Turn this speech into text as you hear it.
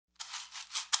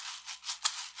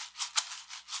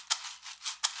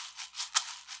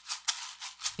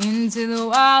Into the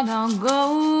wild I'll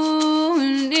go,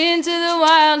 and into the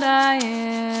wild I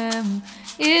am.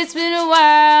 It's been a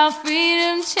while,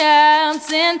 freedom child,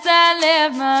 since I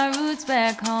left my roots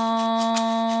back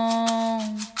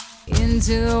home.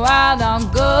 Into the wild I'll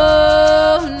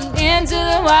go, and into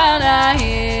the wild I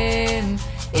am.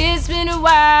 It's been a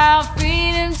while,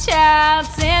 freedom child,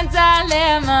 since I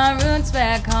left my roots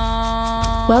back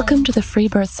home. Welcome to the Free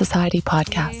Birth Society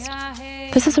podcast.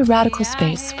 This is a radical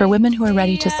space for women who are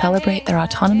ready to celebrate their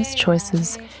autonomous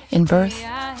choices in birth,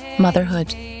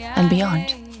 motherhood, and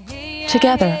beyond.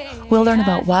 Together, we'll learn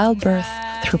about wild birth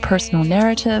through personal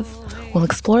narrative, we'll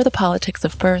explore the politics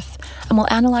of birth, and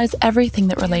we'll analyze everything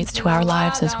that relates to our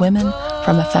lives as women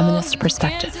from a feminist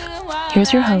perspective.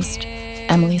 Here's your host,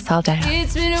 Emily Saldaya.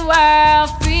 It's been a while,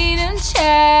 freedom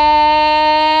child,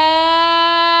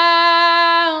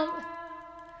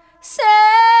 since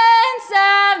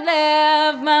I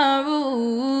left my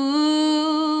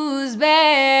roots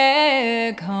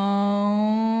back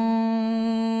home.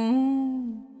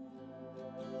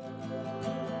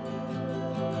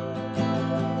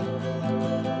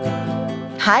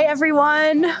 Hi,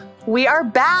 everyone. We are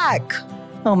back.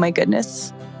 Oh, my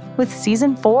goodness. With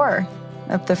season 4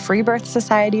 of the Free Birth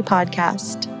Society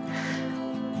podcast.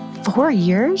 4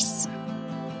 years?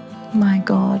 My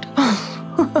God.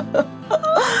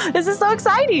 This is so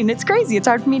exciting. It's crazy. It's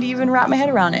hard for me to even wrap my head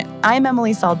around it. I'm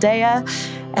Emily Saldaya,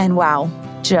 and wow,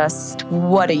 just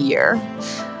what a year.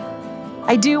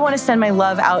 I do want to send my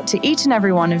love out to each and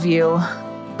every one of you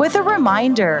with a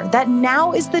reminder that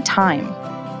now is the time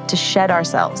to shed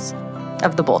ourselves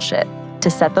of the bullshit, to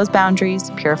set those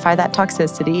boundaries, purify that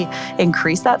toxicity,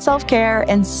 increase that self-care,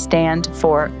 and stand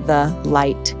for the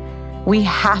light. We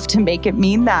have to make it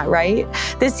mean that, right?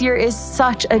 This year is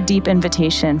such a deep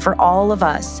invitation for all of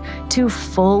us to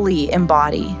fully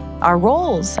embody our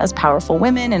roles as powerful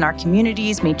women in our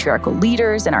communities, matriarchal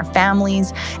leaders in our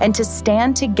families, and to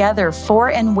stand together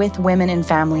for and with women and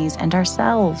families and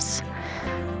ourselves.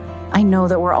 I know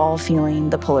that we're all feeling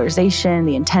the polarization,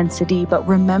 the intensity, but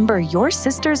remember, your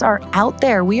sisters are out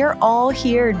there. We are all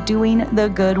here doing the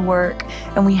good work,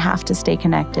 and we have to stay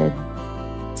connected.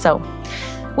 So,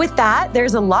 with that,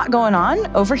 there's a lot going on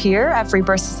over here at Free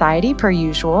Birth Society, per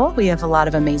usual. We have a lot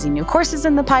of amazing new courses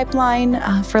in the pipeline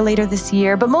for later this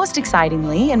year, but most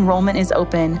excitingly, enrollment is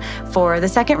open for the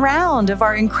second round of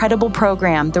our incredible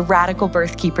program, the Radical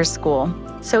Birthkeeper School.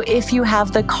 So if you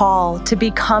have the call to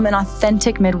become an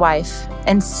authentic midwife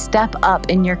and step up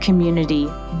in your community,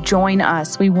 join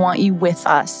us. We want you with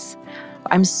us.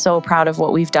 I'm so proud of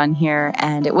what we've done here,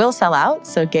 and it will sell out,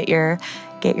 so get your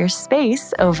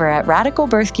space over at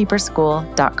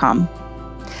radicalbirthkeeperschool.com.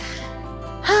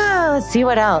 Let's see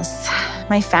what else.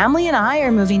 My family and I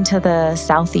are moving to the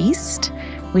Southeast.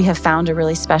 We have found a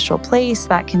really special place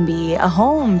that can be a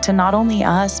home to not only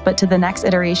us, but to the next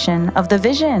iteration of the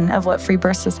vision of what Free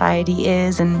Birth Society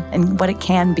is and what it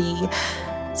can be.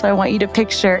 So I want you to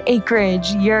picture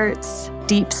acreage, yurts,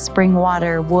 deep spring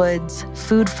water, woods,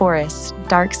 food forests,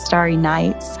 dark starry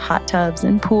nights, hot tubs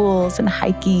and pools and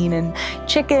hiking and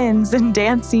chickens and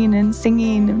dancing and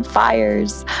singing and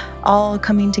fires, all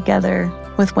coming together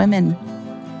with women.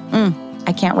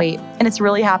 I can't wait. And it's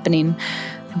really happening.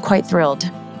 I'm quite thrilled.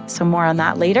 So more on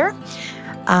that later.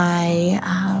 I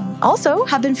also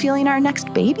have been feeling our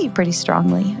next baby pretty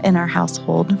strongly in our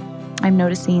household. I'm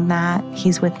noticing that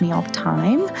he's with me all the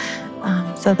time.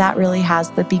 So that really has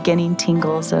the beginning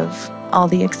tingles of all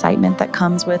the excitement that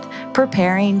comes with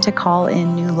preparing to call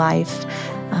in new life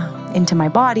into my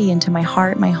body, into my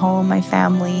heart, my home, my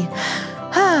family.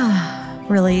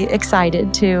 Really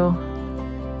excited to,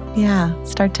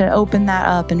 start to open that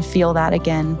up and feel that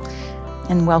again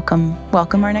and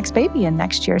welcome our next baby in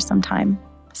next year sometime.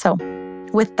 So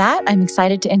with that, I'm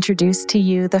excited to introduce to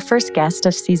you the first guest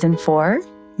of season 4,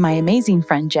 my amazing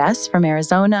friend Jess from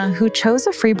Arizona, who chose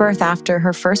a free birth after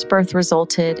her first birth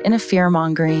resulted in a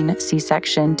fear-mongering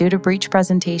C-section due to breech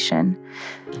presentation.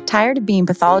 Tired of being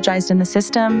pathologized in the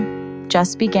system,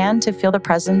 Jess began to feel the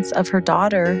presence of her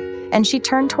daughter, and she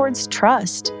turned towards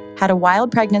trust, had a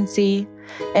wild pregnancy,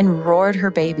 and roared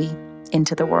her baby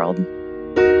into the world.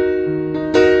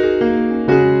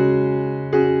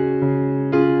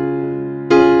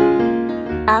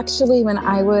 Actually, when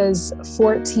I was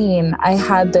 14, I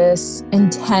had this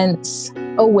intense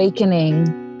awakening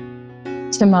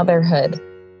to motherhood.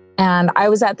 And I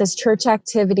was at this church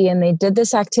activity, and they did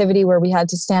this activity where we had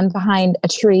to stand behind a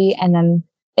tree, and then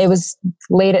it was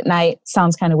late at night.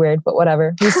 Sounds kind of weird, but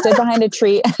whatever. We stood behind a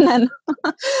tree,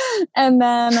 and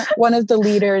then one of the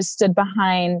leaders stood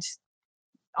behind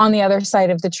on the other side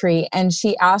of the tree, and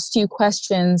she asked you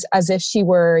questions as if she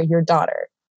were your daughter.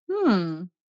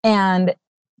 and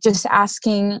just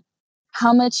asking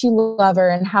how much you love her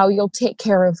and how you'll take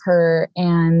care of her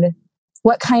and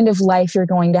what kind of life you're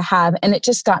going to have. And it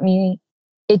just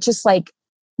like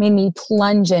made me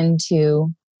plunge into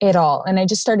it all. And I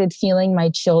just started feeling my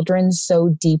children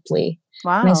so deeply.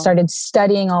 Wow. And I started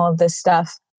studying all of this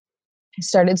stuff. I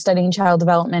started studying child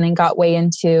development and got way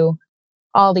into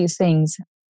all these things.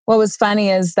 What was funny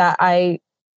is that I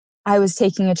was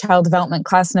taking a child development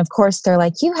class, and of course they're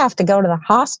like, you have to go to the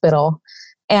hospital.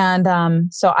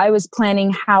 And so I was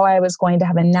planning how I was going to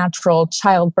have a natural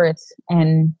childbirth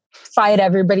and fight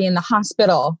everybody in the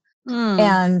hospital.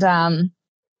 And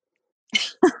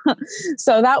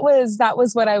so that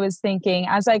was what I was thinking.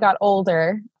 As I got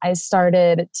older, I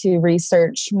started to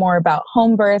research more about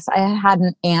home birth. I had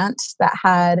an aunt that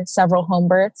had several home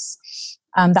births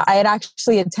that I had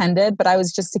actually attended, but I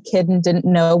was just a kid and didn't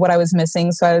know what I was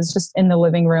missing. So I was just in the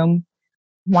living room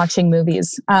watching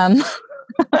movies.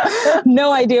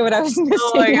 No idea what I was missing.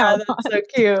 Oh my God, that's so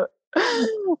cute.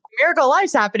 Miracle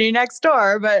Life's happening next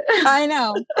door, but I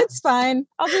know. It's fine.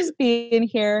 I'll just be in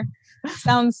here.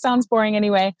 Sounds boring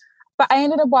anyway. But I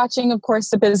ended up watching, of course,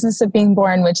 The Business of Being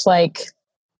Born, which like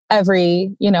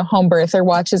every, home birther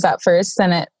watches at first,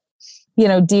 and it,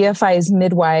 deifies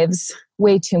midwives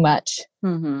way too much,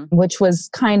 which was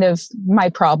kind of my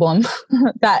problem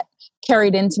that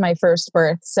carried into my first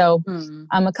birth. So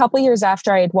a couple years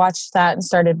after I had watched that and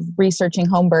started researching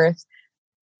home birth,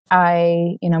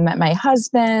 I, met my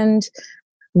husband.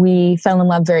 We fell in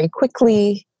love very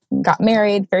quickly, got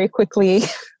married very quickly.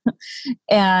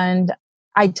 And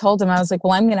I told him, I was like,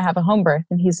 well, I'm going to have a home birth.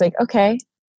 And he's like, okay,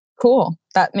 cool.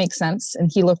 That makes sense.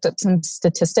 And he looked up some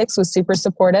statistics, was super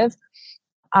supportive.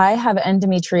 I have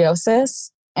endometriosis,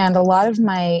 and a lot of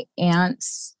my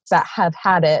aunts that have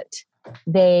had it,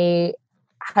 they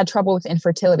had trouble with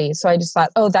infertility. So I just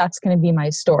thought, oh, that's going to be my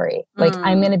story. Like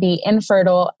I'm going to be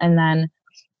infertile, and then,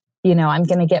 I'm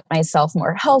going to get myself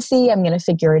more healthy. I'm going to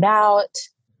figure it out.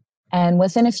 And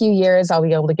within a few years, I'll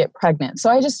be able to get pregnant. So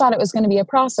I just thought it was going to be a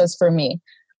process for me.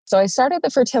 So I started the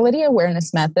fertility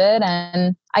awareness method,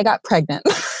 and I got pregnant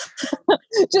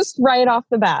just right off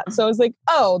the bat. So I was like,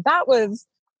 oh, that was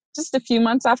just a few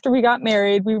months after we got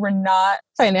married. We were not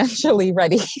financially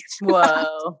ready.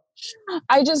 Whoa.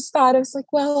 I just thought, I was like,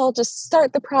 well, I'll just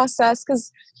start the process,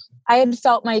 because I had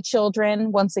felt my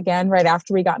children once again right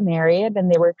after we got married, and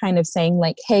they were kind of saying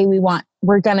like, hey,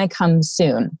 we're going to come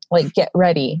soon, like get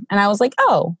ready. And I was like,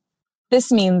 oh,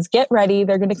 this means get ready.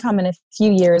 They're going to come in a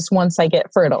few years once I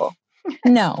get fertile.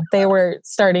 No, they were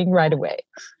starting right away.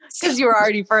 Because you were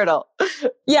already fertile.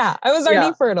 Yeah, I was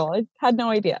already fertile. I had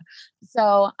no idea.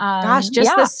 So, gosh,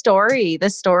 just the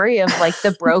story of like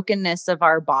the brokenness of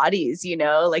our bodies,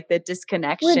 like the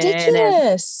disconnection.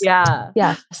 Ridiculous.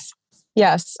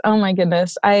 Yes. Oh my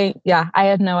goodness. I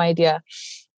had no idea.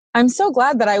 I'm so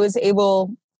glad that I was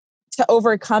able to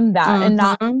overcome that and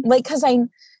not like, cause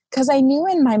I knew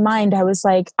in my mind, I was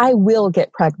like, I will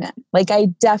get pregnant. Like I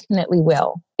definitely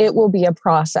will. It will be a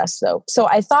process though. So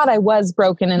I thought I was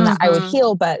broken and that I would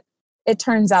heal, but it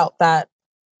turns out that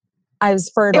I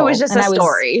was fertile. It was just a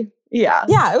story. Yeah.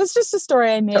 Yeah. It was just a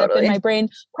story I made up in my brain,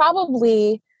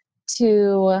 probably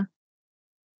to,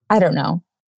 I don't know,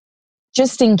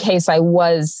 just in case I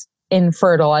was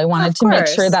infertile. I wanted to make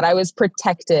sure that I was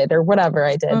protected or whatever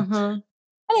I did.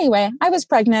 Anyway, I was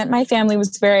pregnant. My family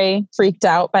was very freaked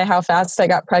out by how fast I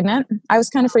got pregnant. I was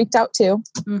kind of freaked out too.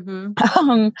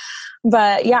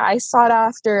 But yeah, I sought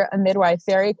after a midwife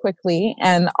very quickly.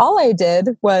 And all I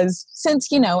did was, since,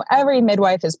 every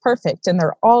midwife is perfect and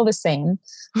they're all the same,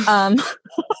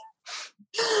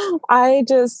 I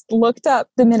just looked up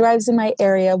the midwives in my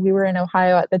area. We were in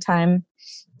Ohio at the time.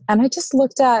 And I just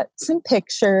looked at some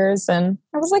pictures and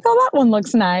I was like, oh, that one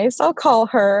looks nice. I'll call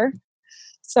her.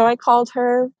 So I called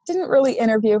her, didn't really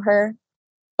interview her,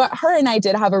 but her and I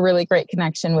did have a really great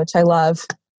connection, which I love.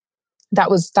 That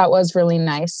was really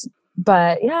nice.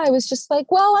 But yeah, I was just like,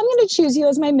 well, I'm going to choose you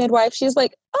as my midwife. She's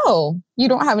like, oh, you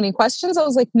don't have any questions? I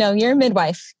was like, no, you're a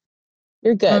midwife.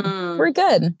 You're good. We're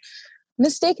good.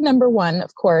 Mistake number one,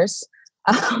 of course.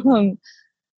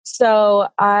 So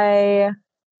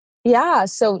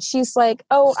she's like,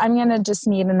 oh, I'm going to just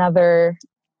need another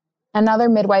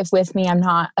midwife with me. I'm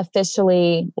not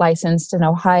officially licensed in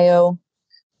Ohio.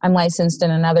 I'm licensed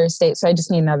in another state. So I just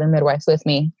need another midwife with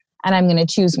me. And I'm going to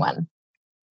choose one,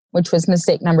 which was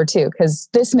mistake number two, because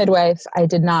this midwife I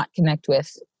did not connect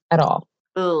with at all.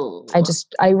 Ooh.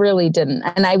 I really didn't.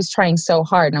 And I was trying so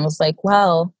hard. And I was like,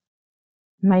 well,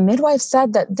 my midwife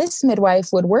said that this midwife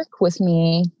would work with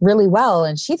me really well.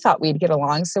 And she thought we'd get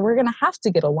along. So we're going to have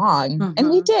to get along. And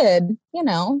we did,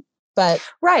 But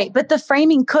right. But the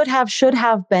framing should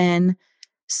have been,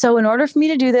 so in order for me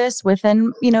to do this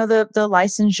within, the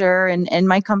licensure and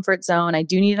my comfort zone, I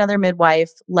do need another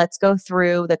midwife. Let's go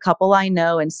through the couple I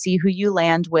know and see who you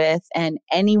land with, and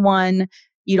anyone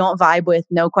you don't vibe with,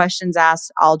 no questions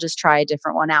asked, I'll just try a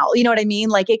different one out. You know what I mean?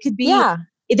 Like it could be,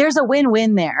 there's a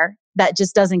win-win there that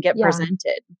just doesn't get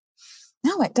presented.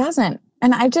 No, it doesn't.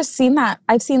 And I've just seen that.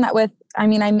 I've seen that with, I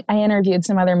interviewed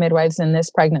some other midwives in this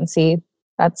pregnancy.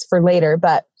 That's for later.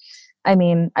 But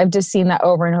I've just seen that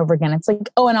over and over again. It's like,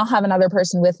 oh, and I'll have another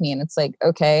person with me. And it's like,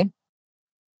 okay.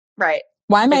 Right.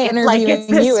 Why am I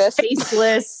interviewing you with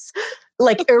faceless,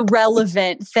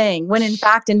 irrelevant thing? When in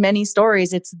fact, in many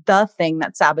stories, it's the thing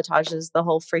that sabotages the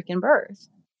whole freaking birth.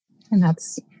 And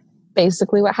that's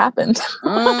basically what happened.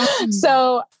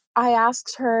 So I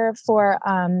asked her for,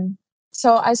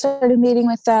 so I started meeting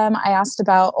with them. I asked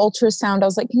about ultrasound. I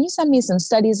was like, can you send me some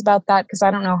studies about that? Because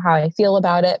I don't know how I feel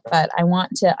about it, but I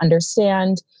want to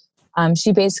understand.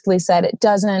 She basically said it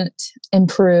doesn't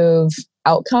improve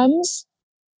outcomes,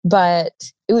 but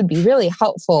it would be really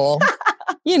helpful,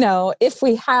 if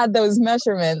we had those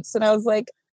measurements. And I was like,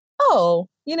 oh,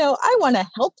 I want to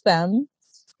help them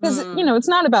because, it's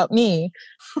not about me.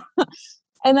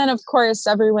 And then, of course,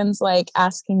 everyone's like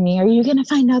asking me, are you going to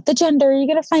find out the gender? Are you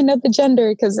going to find out the gender?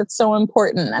 Because it's so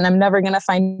important. And I'm never going to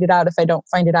find it out if I don't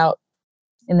find it out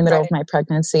in the middle of my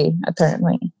pregnancy,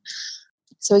 apparently.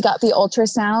 So we got the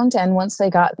ultrasound. And once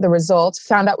they got the results,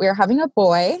 found out we were having a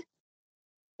boy.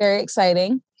 Very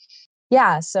exciting.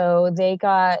 Yeah. So they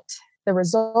got the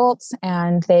results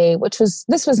and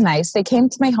this was nice. They came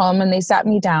to my home and they sat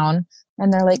me down.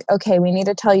 And they're like, okay, we need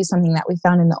to tell you something that we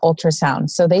found in the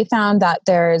ultrasound. So they found that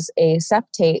there's a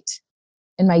septate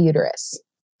in my uterus.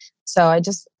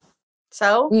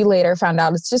 We later found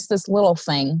out it's just this little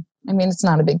thing. It's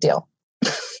not a big deal.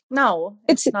 No,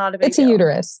 it's not a big deal. It's a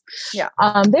uterus. Yeah.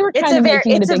 They were kind of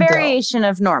making it a big deal. It's a variation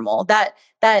of normal that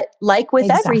like with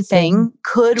everything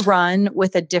could run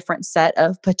with a different set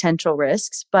of potential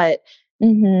risks, but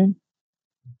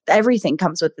everything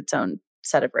comes with its own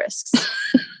set of risks.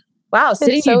 Wow,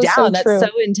 sitting you down, that's so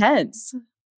intense.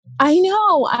 I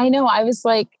know. I was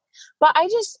like, but I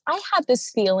had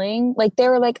this feeling like they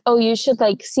were like, oh, you should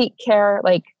seek care,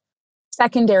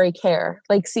 secondary care,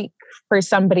 seek for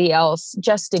somebody else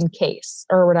just in case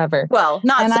or whatever. Well,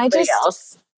 not somebody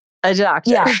else, a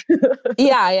doctor.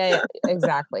 Yeah.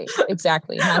 Exactly.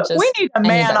 Not just we need a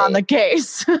man on the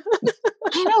case.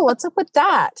 I know. What's up with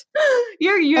that?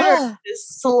 Your uterus is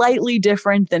slightly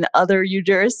different than other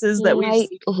uteruses that we've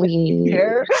seen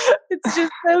here. It's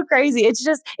just so crazy.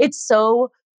 It's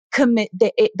so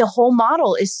the whole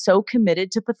model is so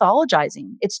committed to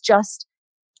pathologizing. It's just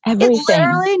everything. It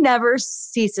literally never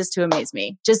ceases to amaze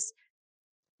me.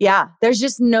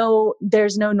 There's no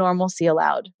normalcy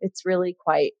allowed. It's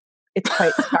quite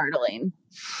startling.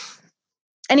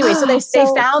 Anyway, so they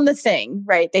found the thing,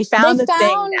 right? They found the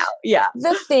thing now. Yeah.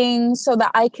 The thing so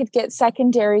that I could get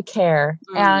secondary care.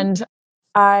 And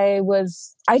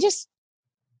this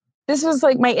was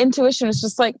my intuition was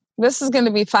just this is going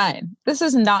to be fine. This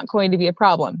is not going to be a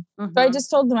problem. So I just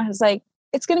told them, I was like,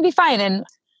 it's going to be fine. And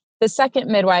the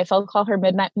second midwife, I'll call her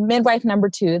midwife number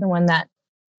 2, the one that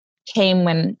came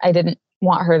when I didn't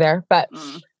want her there. But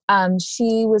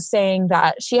she was saying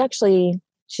that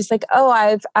she's like, oh,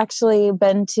 I've actually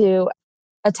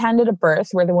attended a birth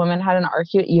where the woman had an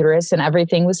arcuate uterus and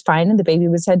everything was fine and the baby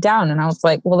was head down. And I was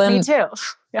like, well, then me too.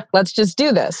 Yeah. Let's just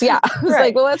do this. Yeah. I was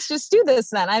like, well, let's just do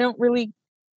this then. I don't really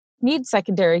need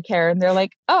secondary care. And they're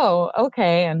like, oh,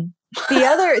 okay. And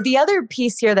the other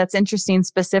piece here that's interesting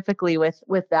specifically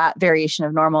with that variation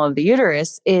of normal of the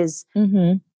uterus is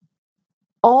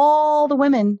all the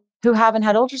women who haven't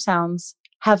had ultrasounds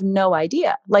have no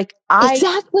idea.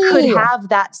 I could have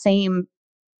that same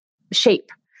shape,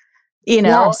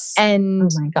 yes. And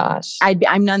oh my gosh,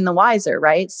 I'm none the wiser.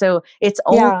 Right. So it's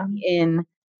only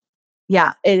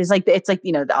it is it's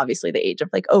obviously the age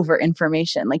of over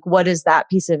information. What does that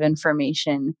piece of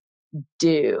information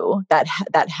do that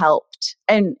helped?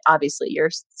 And obviously you're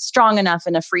strong enough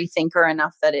and a free thinker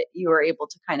enough that you were able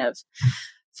to kind of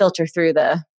filter through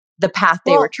the path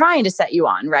they were trying to set you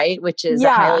on, right? Which is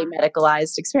a highly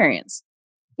medicalized experience.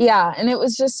 Yeah. And it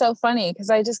was just so funny because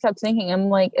I just kept thinking, I'm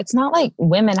like, it's not like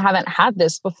women haven't had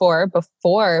this before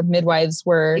midwives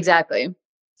were exactly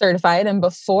certified and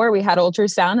before we had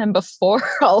ultrasound and before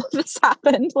all of this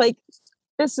happened.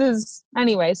 This is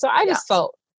anyway. So I just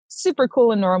felt super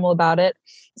cool and normal about it.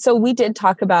 So we did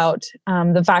talk about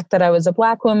the fact that I was a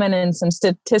Black woman and some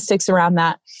statistics around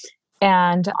that.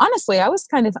 And honestly, I was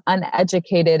kind of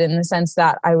uneducated in the sense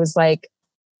that I was like,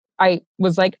 I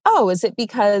was like, oh, is it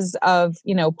because of,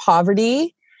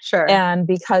 poverty Sure. and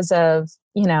because of,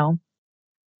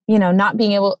 not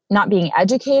being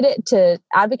educated to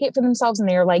advocate for themselves? And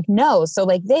they were like, no. So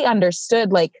like they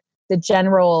understood like the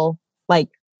general like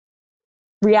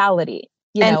reality,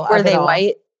 and were they all.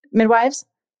 white midwives?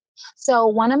 So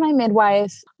one of my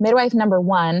midwife number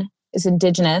 1 is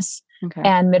Indigenous, Okay.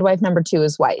 and midwife number 2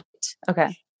 is white.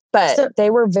 Okay. But they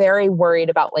were very worried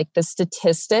about like the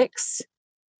statistics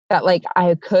that like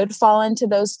I could fall into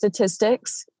those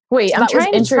statistics. Wait, So I'm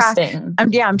trying to track.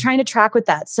 I'm trying to track with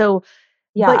that. So,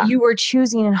 but you were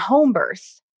choosing home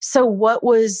birth. So what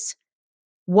was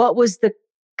the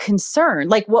concern?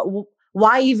 Like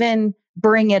why even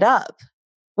bring it up?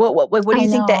 What do you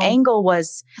think the angle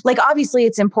was? Like, obviously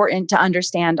it's important to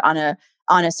understand on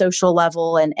a social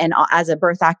level and as a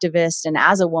birth activist and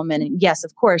as a woman. And yes,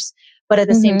 of course. But at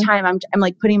the same time, I'm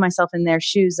like putting myself in their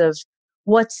shoes of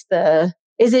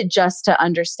is it just to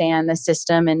understand the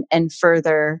system and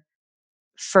further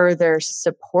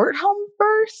support home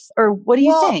birth? Or what do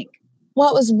you think?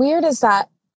 What was weird is that,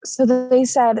 so they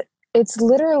said, they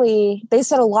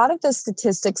said a lot of the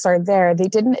statistics are there. They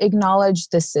didn't acknowledge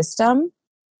the system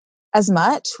as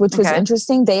much, which was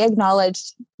interesting. They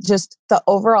acknowledged just the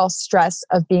overall stress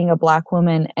of being a Black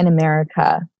woman in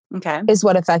America is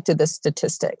what affected the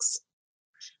statistics.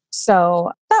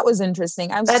 So that was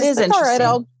interesting. I was interesting. All right,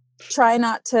 I'll try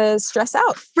not to stress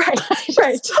out. Right.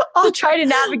 I'll try to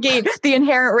navigate the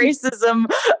inherent racism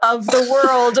of the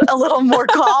world a little more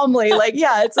calmly. Like,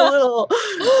 yeah, it's a little.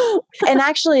 And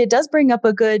actually, it does bring up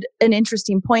an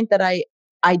interesting point that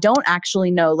I don't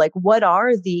actually know. Like, what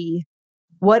are the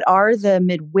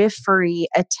midwifery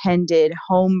attended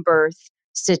home birth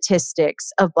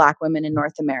statistics of Black women in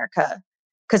North America?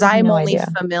 Because I'm only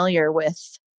familiar with,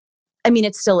 I mean,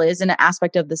 it still is an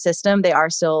aspect of the system. They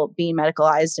are still being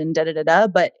medicalized and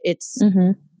but it's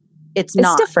not. It's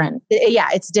different. Yeah,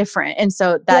 it's different. And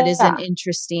so that is an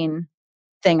interesting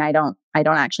thing I don't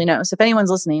actually know. So if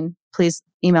anyone's listening, please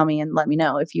email me and let me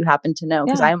know if you happen to know,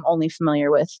 because I'm only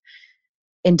familiar with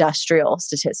industrial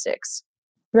statistics.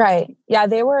 Right. Yeah,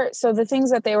 so the things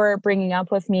that they were bringing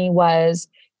up with me was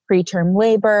preterm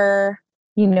labor,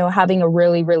 having a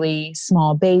really, really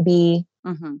small baby,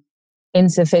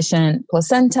 insufficient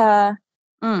placenta.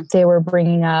 They were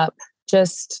bringing up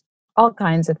just all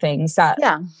kinds of things that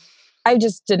I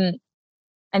just didn't.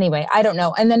 Anyway, I don't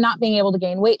know. And then not being able to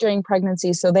gain weight during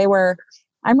pregnancy. So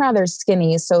I'm rather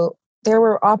skinny. So they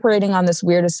were operating on this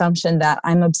weird assumption that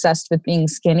I'm obsessed with being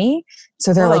skinny.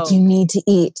 So they're like, you need to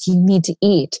eat, you need to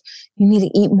eat, you need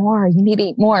to eat more, you need to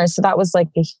eat more. So that was like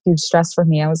a huge stress for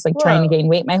me. I was like trying to gain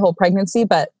weight my whole pregnancy,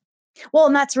 but. Well,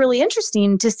 and that's really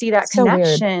interesting to see that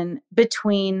connection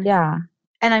between. Yeah.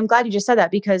 And I'm glad you just said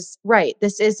that because,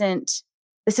 this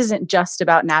isn't just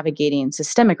about navigating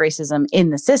systemic racism in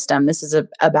the system. This is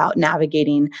about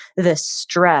navigating the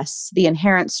stress, the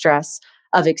inherent stress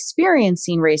of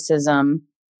experiencing racism,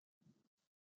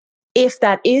 if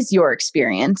that is your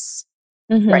experience,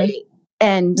 right?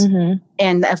 And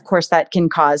of course that can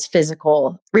cause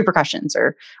physical repercussions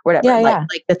or whatever,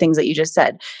 like the things that you just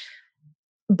said.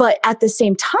 But at the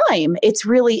same time, it's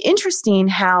really interesting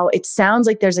how it sounds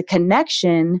like there's a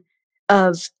connection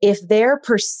of if they're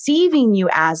perceiving you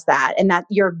as that and that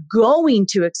you're going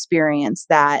to experience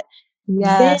that,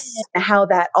 then how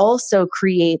that also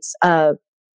creates a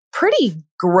pretty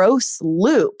gross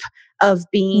loop of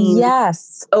being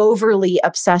overly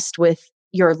obsessed with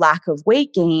your lack of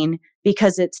weight gain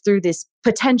because it's through this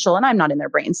potential, and I'm not in their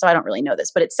brain, so I don't really know this,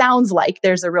 but it sounds like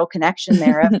there's a real connection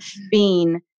there of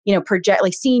being,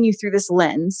 seeing you through this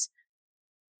lens.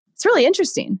 It's really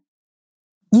interesting.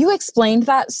 You explained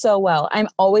that so well. I'm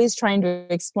always trying to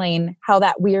explain how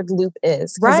that weird loop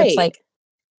is. Right.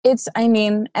 It's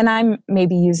and I'm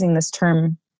maybe using this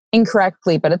term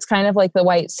incorrectly, but it's kind of like the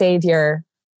white savior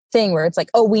thing where it's like,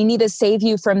 oh, we need to save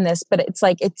you from this, but it's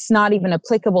like, it's not even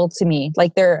applicable to me.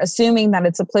 Like they're assuming that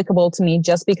it's applicable to me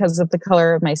just because of the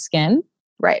color of my skin.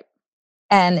 Right.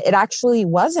 And it actually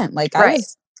wasn't. Like I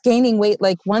was gaining weight.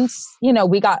 Like once,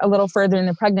 we got a little further in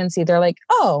the pregnancy, they're like,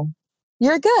 oh,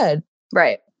 you're good.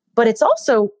 Right. But it's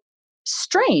also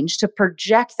strange to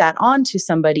project that onto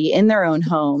somebody in their own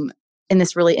home in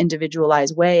this really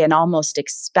individualized way and almost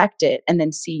expect it and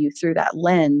then see you through that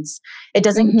lens. It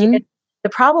doesn't get the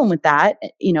problem with that.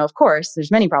 Of course, there's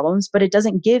many problems, but it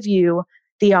doesn't give you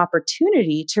the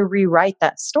opportunity to rewrite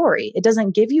that story. It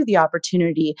doesn't give you the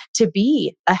opportunity to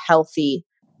be a healthy,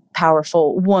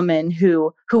 powerful woman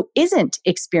who isn't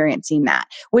experiencing that,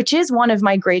 which is one of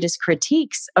my greatest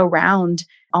critiques around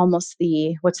almost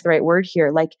what's the right word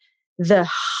here? Like the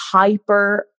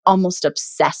hyper, almost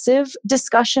obsessive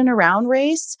discussion around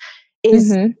race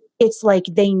is it's like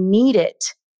they need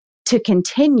it to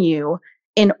continue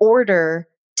in order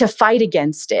to fight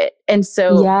against it. And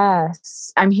so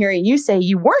yes, I'm hearing you say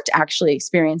you weren't actually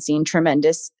experiencing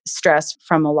tremendous stress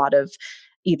from a lot of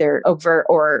either overt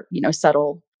or,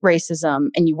 subtle racism,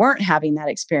 and you weren't having that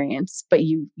experience, but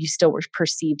you still were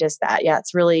perceived as that. Yeah,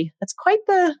 that's quite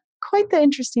the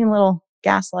interesting little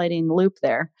gaslighting loop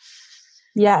there.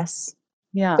 Yes.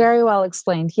 Yeah. Very well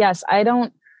explained. Yes,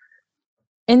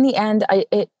 in the end,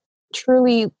 it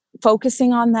truly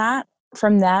focusing on that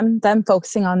from them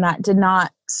focusing on that did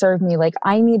not serve me. Like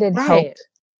I needed help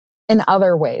in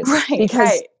other ways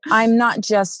because I'm not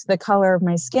just the color of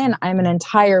my skin. I'm an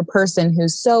entire person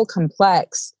who's so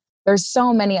complex. There's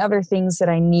so many other things that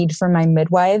I need from my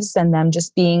midwives than them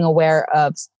just being aware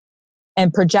of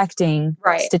and projecting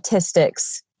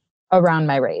statistics around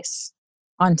my race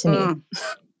onto me.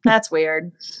 That's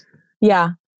weird.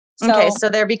 Yeah. So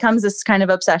there becomes this kind of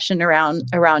obsession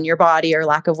around your body or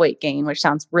lack of weight gain, which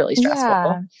sounds really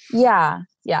stressful. Yeah.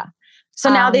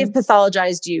 So now they've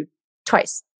pathologized you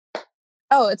twice.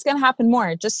 Oh, it's going to happen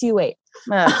more. Just you wait.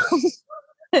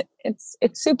 It's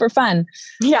super fun.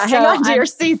 Yeah, hang on to your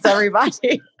seats,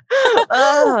 everybody.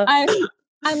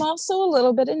 I'm also a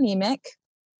little bit anemic.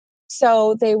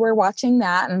 So they were watching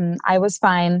that and I was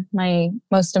fine.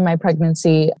 Most of my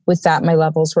pregnancy with that, my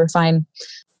levels were fine.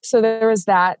 So there was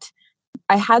that.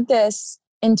 I had this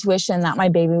intuition that my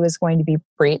baby was going to be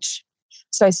breech.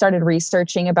 So I started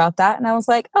researching about that and I was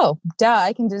like, oh, duh,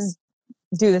 I can just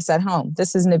do this at home.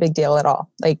 This isn't a big deal at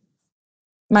all. Like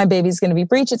my baby's going to be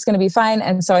breech. It's going to be fine.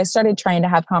 And so I started trying to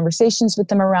have conversations with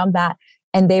them around that.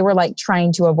 And they were like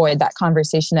trying to avoid that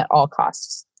conversation at all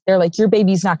costs. They're like, your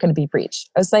baby's not going to be breech.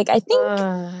 I was like, I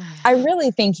really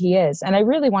think he is. And I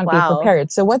really want to be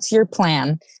prepared. So what's your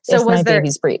plan if my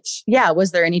baby's breech? Yeah.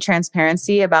 Was there any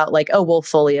transparency about like, oh, we'll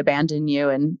fully abandon you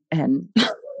and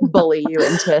bully you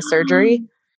into a surgery?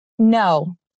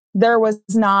 No, there was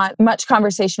not much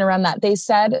conversation around that. They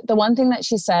said, the one thing that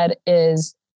she said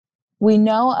is, we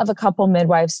know of a couple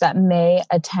midwives that may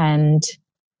attend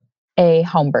a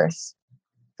home birth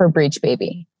for breech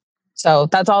baby. So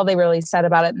that's all they really said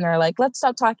about it. And they're like, let's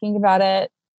stop talking about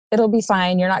it. It'll be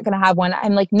fine. You're not going to have one.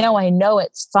 I'm like, no, I know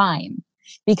it's fine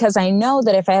because I know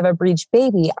that if I have a breech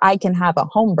baby, I can have a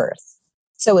home birth.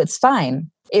 So it's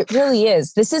fine. It really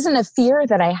is. This isn't a fear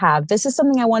that I have. This is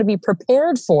something I want to be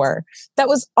prepared for. That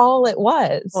was all it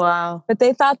was. Wow. But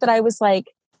they thought that I was like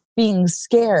being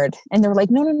scared. And they were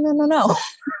like, no.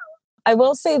 I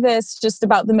will say this just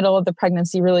about the middle of the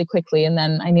pregnancy really quickly. And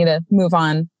then I need to move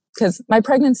on because my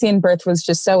pregnancy and birth was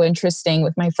just so interesting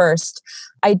with my first.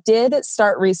 I did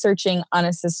start researching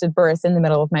unassisted birth in the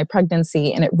middle of my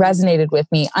pregnancy and it resonated with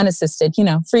me, unassisted,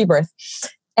 free birth.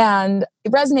 And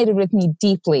it resonated with me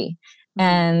deeply.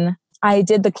 And I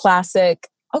did the classic,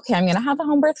 okay, I'm going to have a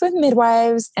home birth with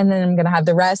midwives and then I'm going to have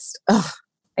the rest.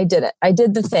 I did it. I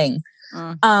did the thing.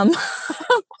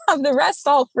 Have the rest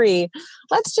all free.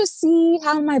 Let's just see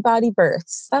how my body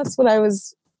births. That's what I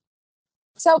was.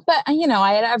 So, but I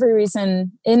had every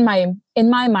reason in my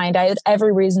mind, I had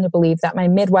every reason to believe that my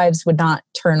midwives would not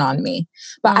turn on me.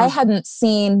 But I hadn't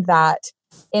seen that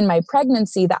in my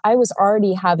pregnancy that I was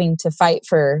already having to fight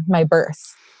for my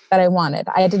birth that I wanted.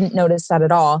 I didn't notice that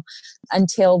at all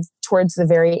until towards the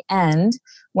very end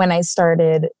when I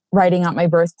started writing out my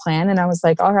birth plan. And I was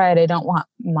like, all right, I don't want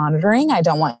monitoring. I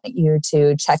don't want you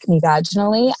to check me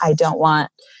vaginally. I don't want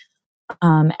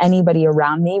anybody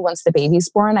around me once the baby's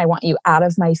born. I want you out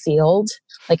of my field.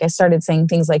 Like I started saying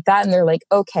things like that. And they're like,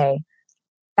 okay,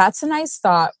 that's a nice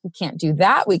thought. We can't do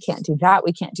that. We can't do that.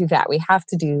 We can't do that. We have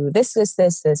to do this,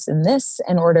 and this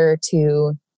in order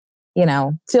to,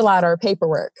 fill out our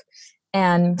paperwork.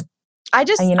 And I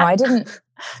didn't.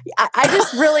 I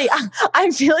just really,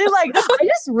 I'm feeling like I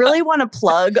just really want to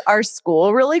plug our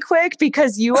school really quick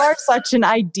because you are such an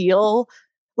ideal,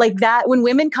 like that. When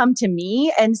women come to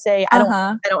me and say, I don't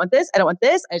want this. I don't want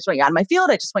this. I just want you out of my field.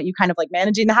 I just want you kind of like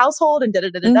managing the household and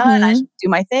and I just do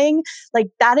my thing. Like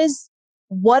that is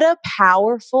what a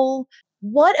powerful,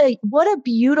 what a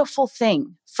beautiful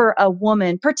thing for a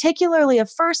woman, particularly a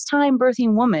first-time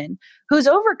birthing woman who's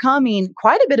overcoming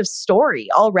quite a bit of story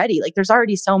already. Like there's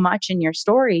already so much in your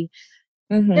story.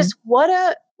 Just what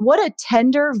a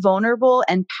tender, vulnerable,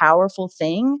 and powerful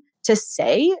thing to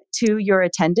say to your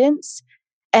attendants,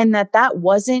 and that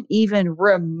wasn't even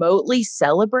remotely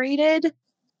celebrated.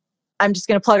 I'm just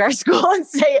going to plug our school and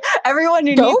say everyone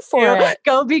who needs to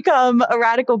go become a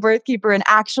radical birth keeper and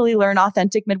actually learn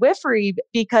authentic midwifery,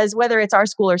 because whether it's our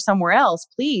school or somewhere else,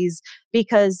 please,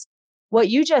 because what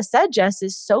you just said, Jess,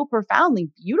 is so profoundly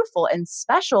beautiful and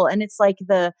special. And it's like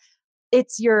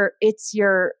it's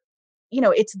the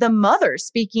mother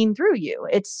speaking through you.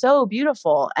 It's so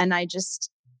beautiful. And I just,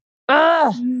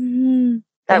 that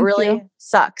really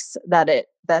sucks that it's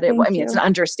an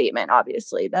understatement,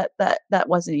 obviously, that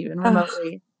wasn't even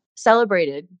remotely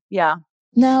celebrated. Yeah.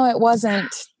 No, it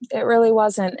wasn't. It really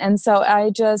wasn't. And so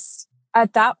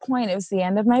at that point, it was the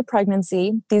end of my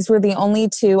pregnancy. These were the only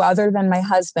two, other than my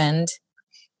husband.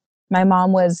 My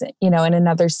mom was, in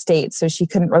another state, so she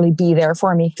couldn't really be there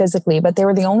for me physically, but they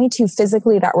were the only two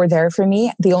physically that were there for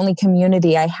me. The only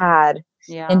community I had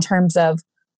in terms of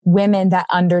women that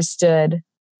understood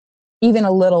even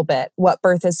a little bit what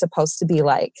birth is supposed to be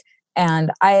like.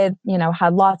 And I had,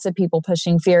 had lots of people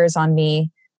pushing fears on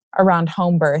me around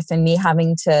home birth and me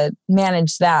having to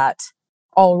manage that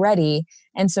already.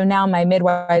 And so now my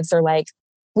midwives are like,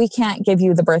 we can't give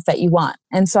you the birth that you want.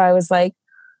 And so I was like,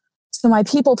 so my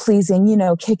people pleasing,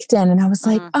 kicked in, and I was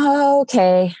like, oh,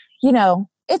 okay,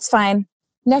 it's fine.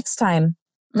 Next time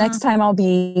I'll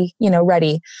be,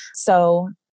 ready. So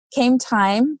came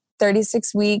time,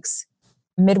 36 weeks,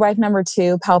 midwife number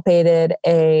 2 palpated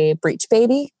a breech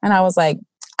baby. And I was like,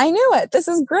 I knew it. This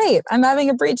is great. I'm having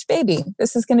a breech baby.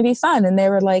 This is going to be fun. And they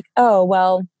were like, oh,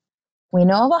 well, we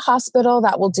know of a hospital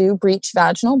that will do breech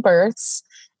vaginal births.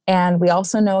 And we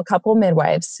also know a couple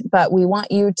midwives, but we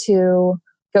want you to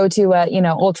go to a,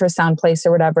 ultrasound place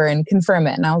or whatever and confirm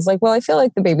it. And I was like, well, I feel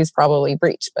like the baby's probably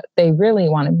breech, but they really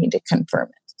wanted me to confirm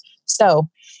it. So,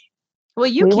 well,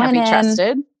 you can't be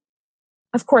trusted.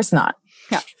 Of course not.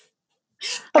 Yeah.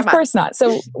 Of course not.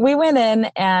 So we went in,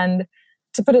 and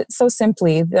to put it so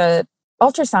simply, the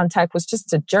ultrasound tech was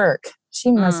just a jerk.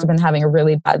 She must have been having a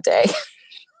really bad day.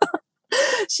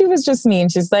 She was just mean.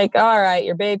 She's like, all right,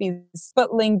 your baby's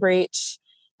footling breech.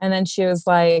 And then she was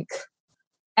like,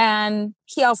 and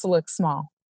he also looks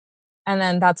small. And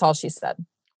then that's all she said.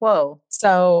 Whoa.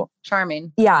 So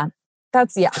charming. Yeah.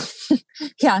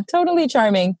 Yeah, totally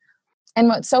charming. And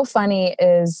what's so funny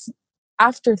is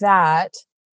after that,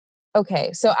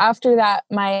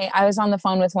 I was on the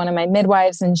phone with one of my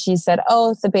midwives, and she said,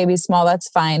 oh, if the baby's small, that's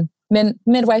fine.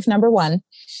 Midwife number 1.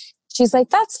 She's like,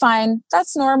 that's fine.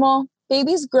 That's normal.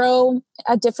 Babies grow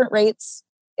at different rates.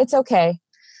 It's okay.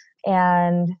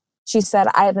 And she said,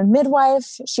 I have a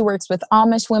midwife. She works with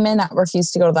Amish women that refuse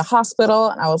to go to the hospital.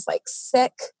 And I was like,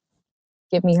 sick.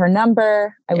 Give me her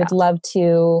number. I would love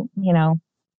to,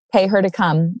 pay her to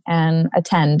come and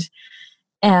attend.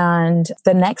 And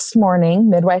the next morning,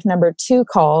 midwife number 2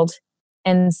 called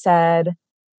and said,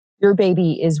 your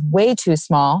baby is way too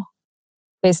small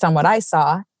based on what I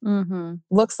saw.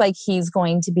 Looks like he's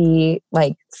going to be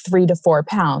like 3 to 4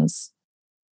 pounds.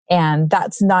 And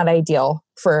that's not ideal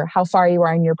for how far you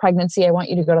are in your pregnancy. I want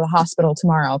you to go to the hospital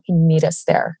tomorrow. Can you meet us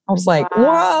there? I was like,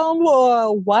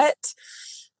 whoa, what?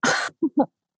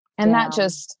 And that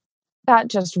just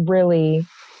really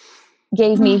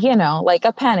gave me, like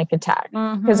a panic attack.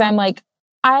 Because I'm like,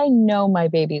 I know my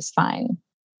baby's fine.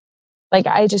 Like,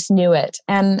 I just knew it.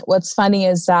 And what's funny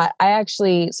is that I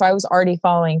was already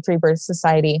following Free Birth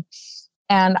Society,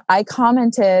 and I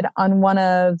commented on one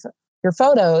of your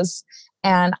photos,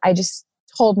 and I just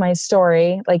told my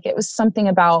story. Like, it was something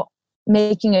about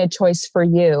making a choice for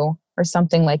you or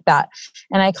something like that.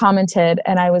 And I commented,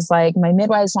 and I was like, my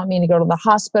midwives want me to go to the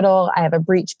hospital. I have a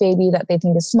breech baby that they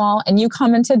think is small. And you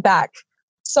commented back,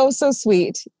 so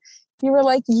sweet. You were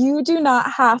like, you do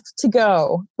not have to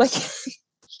go. Like,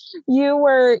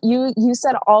 you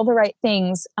said all the right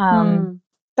things.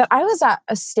 But I was at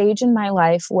a stage in my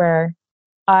life where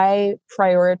I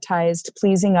prioritized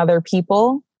pleasing other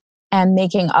people and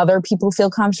making other people feel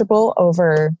comfortable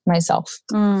over myself.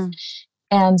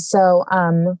 And so,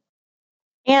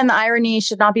 and the irony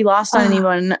should not be lost on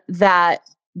anyone that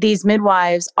these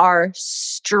midwives are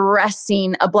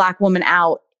stressing a Black woman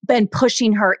out and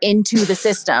pushing her into the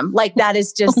system. Like, that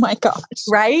is just, oh my gosh.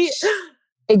 Right?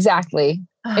 Exactly.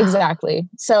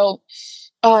 So,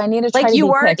 I need to try to you be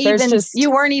weren't quick.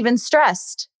 You weren't even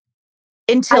stressed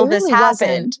until this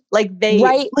happened. Like,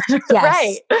 right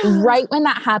when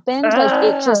that happened, like,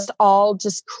 it just all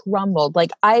just crumbled.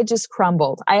 Like, I just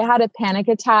crumbled. I had a panic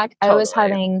attack.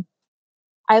 Totally.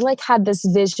 I had this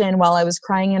vision while I was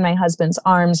crying in my husband's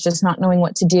arms, just not knowing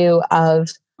what to do, of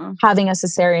having a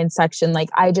cesarean section. Like,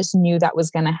 I just knew that was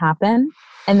going to happen.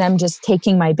 And them just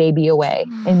taking my baby away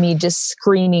and me just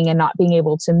screaming and not being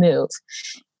able to move.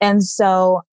 And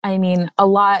so, a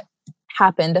lot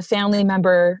happened. A family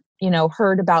member,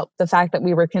 heard about the fact that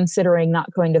we were considering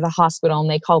not going to the hospital, and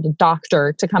they called a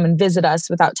doctor to come and visit us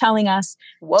without telling us.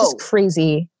 Whoa. Just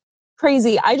crazy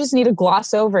crazy. I just need to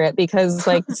gloss over it because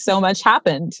like so much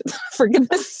happened. For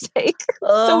goodness sake.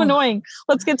 So annoying.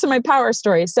 Let's get to my power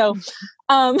story. So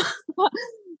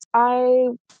I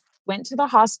went to the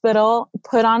hospital,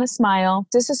 put on a smile,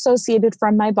 disassociated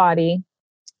from my body.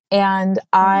 And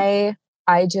I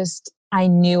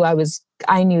knew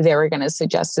they were going to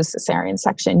suggest a cesarean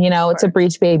section. You know, it's a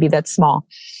breech baby that's small.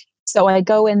 So I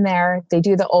go in there, they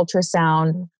do the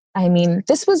ultrasound. I mean,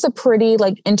 this was a pretty,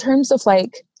 like, in terms of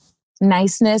like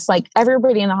niceness, like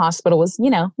everybody in the hospital was, you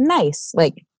know, nice,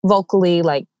 like vocally,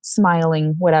 like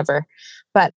smiling, whatever.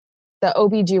 But the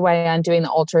OBGYN doing the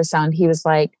ultrasound, he was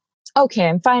like, okay,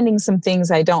 I'm finding some things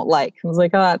I don't like. I was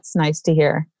like, oh, that's nice to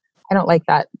hear. I don't like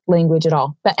that language at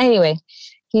all. But anyway,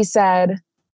 he said,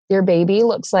 your baby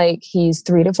looks like he's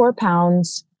 3 to 4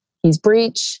 pounds. He's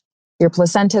breech. Your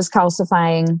placenta is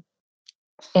calcifying.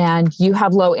 And you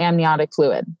have low amniotic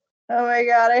fluid. Oh my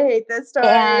God, I hate this story.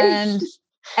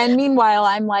 And meanwhile,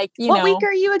 I'm like, what week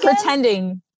are you again?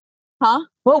 Pretending. Huh?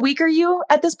 What week are you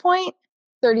at this point?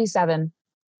 37.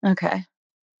 Okay.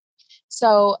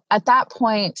 So at that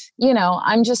point, you know,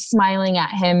 I'm just smiling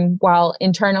at him while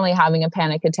internally having a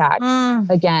panic attack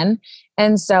again.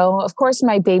 And so, of course,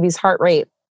 my baby's heart rate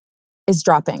is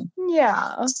dropping.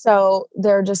 Yeah. So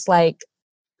they're just like,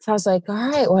 so I was like, all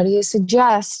right, what do you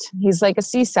suggest? He's like, a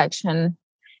C-section.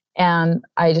 And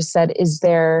I just said, is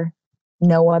there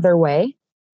no other way?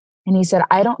 And he said,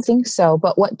 I don't think so,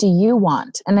 but what do you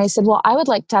want? And I said, well, I would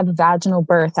like to have a vaginal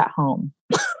birth at home.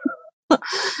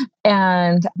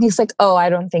 And he's like, oh, I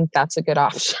don't think that's a good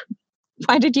option.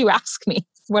 Why did you ask me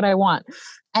what I want?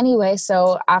 Anyway,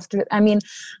 so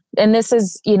and this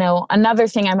is, you know, another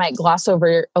thing I might gloss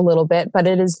over a little bit, but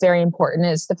it is very important,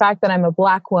 is the fact that I'm a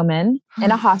Black woman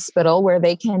in a hospital where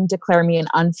they can declare me an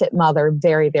unfit mother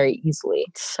very, very easily.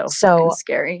 It's so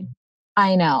scary.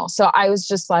 I know. So I was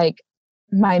just like,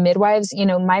 my midwives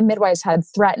had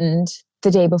threatened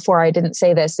the day before. I didn't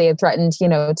say this. They had threatened, you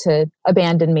know, to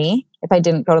abandon me if I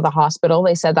didn't go to the hospital.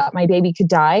 They said that my baby could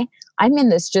die. I'm in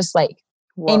this just like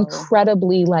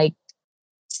incredibly like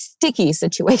sticky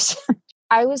situation.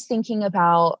 I was thinking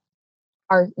about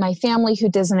my family who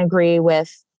doesn't agree with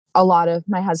a lot of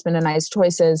my husband and I's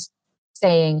choices,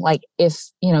 saying like, if,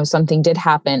 you know, something did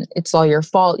happen, it's all your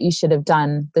fault. You should have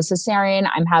done the cesarean.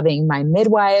 I'm having my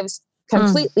midwives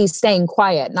completely staying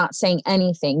quiet, not saying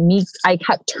anything. I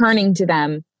kept turning to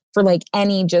them for like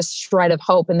any just shred of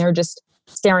hope, and they're just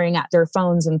staring at their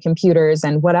phones and computers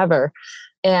and whatever.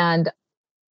 And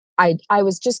I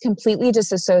was just completely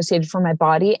disassociated from my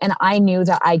body, and I knew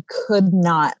that I could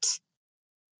not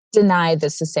deny the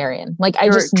cesarean. Like I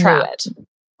just knew it.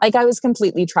 Like I was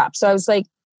completely trapped. So I was like,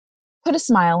 put a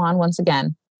smile on once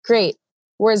again. Great.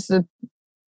 Where's the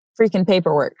freaking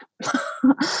paperwork?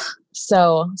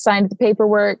 So signed the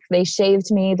paperwork. They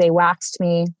shaved me. They waxed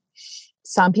me.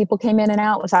 Some people came in and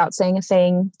out without saying a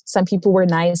thing. Some people were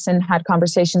nice and had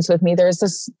conversations with me. There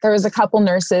was a couple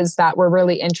nurses that were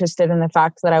really interested in the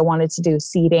fact that I wanted to do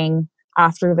seeding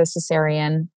after the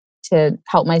cesarean to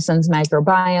help my son's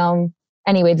microbiome.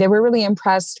 Anyway, they were really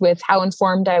impressed with how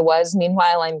informed I was.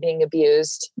 Meanwhile, I'm being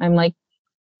abused. I'm like,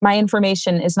 my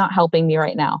information is not helping me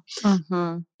right now.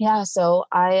 Mm-hmm. Yeah, so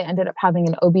I ended up having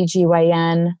an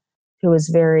OBGYN who was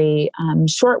very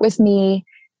short with me,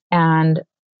 and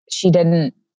she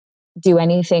didn't do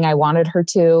anything I wanted her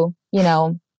to, you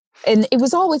know, and it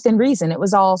was all within reason. It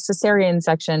was all cesarean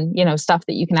section, you know, stuff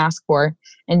that you can ask for.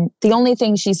 And the only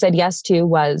thing she said yes to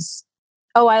was,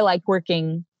 oh, I like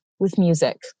working with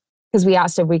music, because we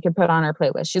asked if we could put on our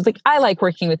playlist. She's like, I like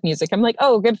working with music. I'm like,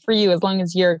 oh, good for you, as long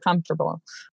as you're comfortable.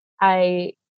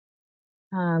 I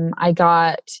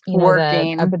got, you know,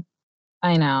 working.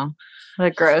 I know. What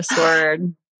a gross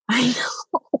word. I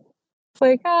know. It's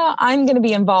like, oh, I'm going to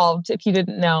be involved if you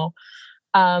didn't know.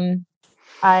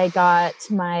 I got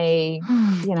my,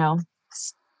 you know,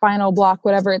 spinal block,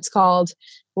 whatever it's called,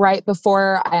 right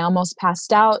before I almost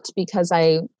passed out, because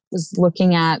I was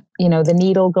looking at, you know, the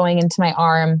needle going into my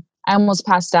arm. I almost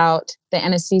passed out. The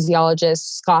anesthesiologist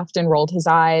scoffed and rolled his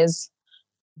eyes.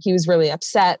 He was really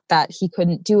upset that he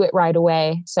couldn't do it right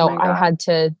away. So I had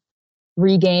to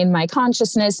regain my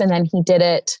consciousness, and then he did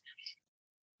it.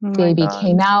 Baby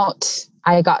came out.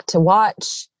 I got to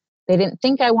watch. They didn't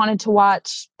think I wanted to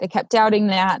watch. They kept doubting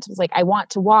that. It was like, I want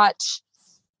to watch.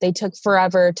 They took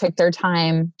forever, took their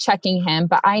time checking him,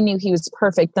 but I knew he was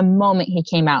perfect the moment he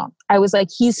came out. I was like,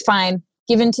 he's fine.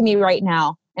 Give him to me right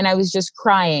now. And I was just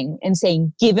crying and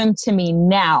saying, give him to me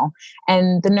now.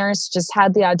 And the nurse just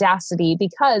had the audacity,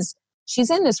 because she's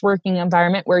in this working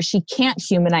environment where she can't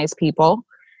humanize people.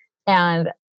 And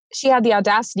she had the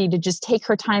audacity to just take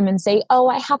her time and say, oh,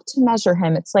 I have to measure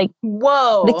him. It's like,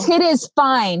 whoa, the kid is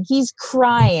fine. He's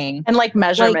crying. And like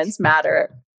measurements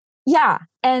matter. Yeah.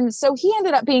 And so he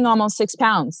ended up being almost 6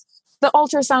 pounds. The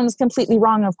ultrasound was completely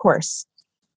wrong, of course.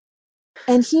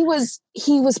 And he was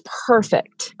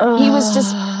perfect. He was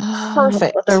just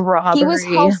perfect. The robbery. He was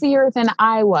healthier than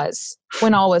I was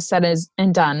when all was said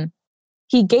and done.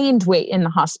 He gained weight in the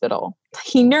hospital.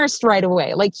 He nursed right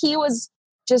away. Like, he was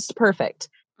just perfect.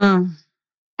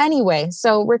 Anyway,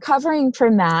 so recovering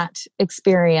from that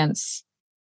experience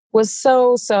was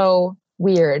so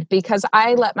weird because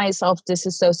I let myself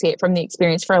disassociate from the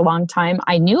experience for a long time.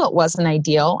 I knew it wasn't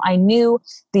ideal. I knew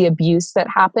the abuse that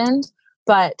happened,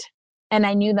 and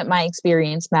I knew that my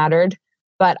experience mattered,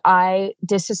 but I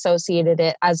disassociated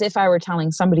it as if I were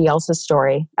telling somebody else's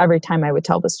story every time I would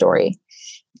tell the story.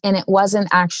 And it wasn't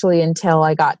actually until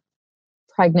I got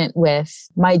pregnant with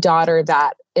my daughter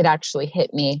that it actually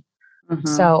hit me.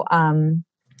 So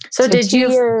did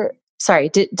you,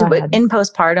 in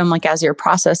postpartum, like as you're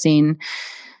processing,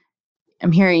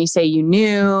 I'm hearing you say you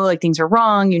knew like things were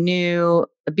wrong, you knew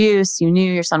abuse, you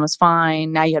knew your son was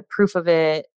fine. Now you had proof of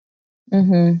it.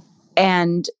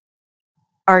 And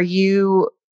are you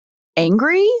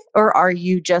angry or are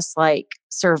you just like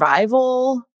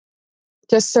survival?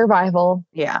 Just survival.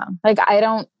 Yeah. Like,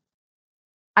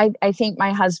 I think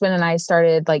my husband and I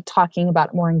started like talking about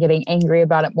it more and getting angry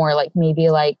about it more, like maybe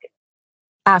like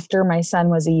after my son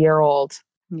was a year old.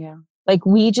 Yeah. Like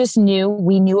we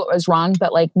knew it was wrong,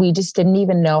 but like we just didn't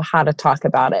even know how to talk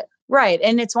about it. Right.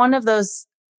 And it's one of those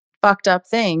fucked up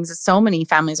things. So many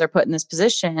families are put in this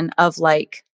position of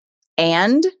like,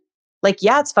 and like,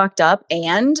 yeah, it's fucked up.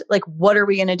 And like, what are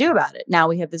we going to do about it? Now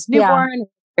we have this newborn.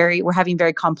 We're having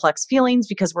very complex feelings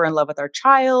because we're in love with our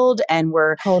child and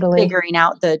we're figuring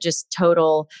out the just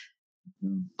total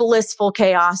blissful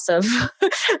chaos of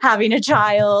having a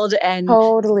child and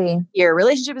your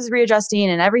relationship is readjusting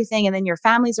and everything. And then your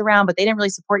family's around, but they didn't really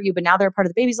support you, but now they're a part of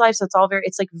the baby's life. So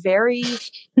it's like very,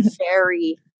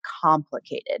 very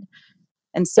complicated.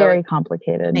 And so very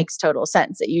complicated. It makes total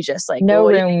sense that you just like, no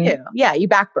room. You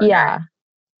back burner.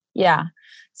 Yeah.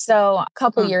 So a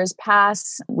couple years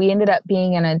pass. We ended up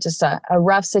being in a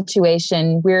rough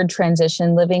situation, weird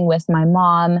transition, living with my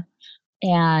mom.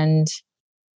 And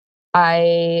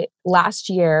last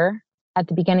year, at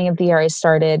the beginning of the year, I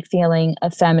started feeling a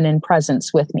feminine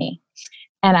presence with me.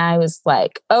 And I was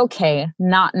like, okay,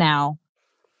 not now.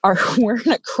 We're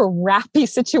in a crappy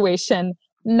situation.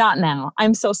 Not now.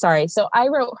 I'm so sorry. So I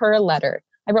wrote her a letter.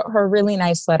 I wrote her a really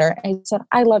nice letter. I said,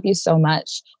 I love you so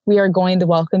much. We are going to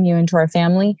welcome you into our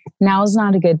family. Now is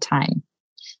not a good time.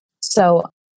 So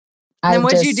then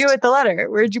what did you do with the letter?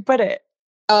 Where'd you put it?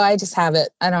 Oh, I just have it.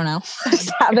 I don't know. I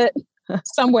just have it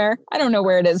somewhere. I don't know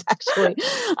where it is actually.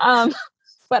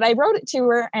 But I wrote it to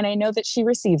her and I know that she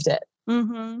received it.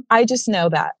 I just know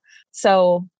that.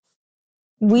 So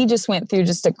we just went through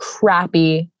just a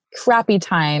crappy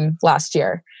time last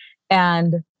year.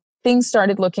 And things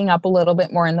started looking up a little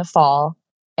bit more in the fall.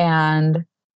 And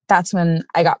that's when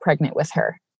I got pregnant with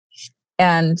her.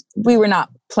 And we were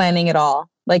not planning at all.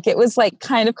 Like it was like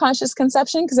kind of conscious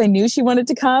conception because I knew she wanted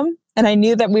to come. And I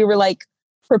knew that we were like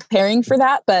preparing for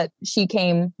that, but she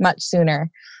came much sooner.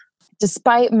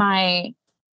 Despite my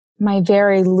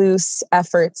very loose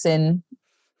efforts in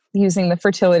using the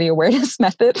fertility awareness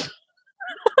method.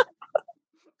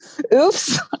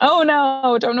 Oops. Oh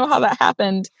no, don't know how that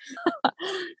happened.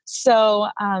 So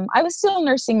I was still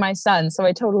nursing my son. So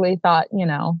I totally thought,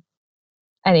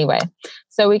 anyway.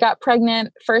 So we got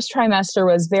pregnant. First trimester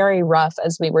was very rough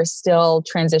as we were still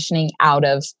transitioning out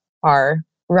of our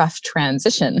rough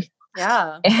transition.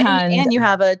 Yeah. And you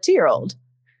have a 2-year-old.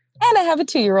 And I have a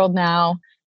 2-year-old now.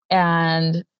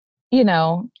 And,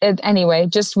 anyway,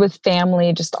 just with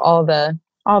family, just all the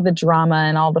drama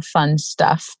and all the fun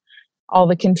stuff. All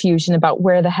the confusion about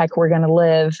where the heck we're going to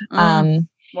live.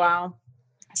 Wow.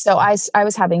 So I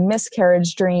was having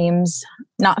miscarriage dreams,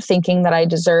 not thinking that I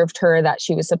deserved her, that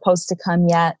she was supposed to come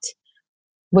yet,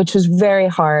 which was very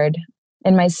hard.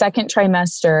 In my second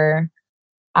trimester,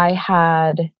 I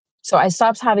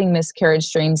stopped having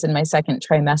miscarriage dreams in my second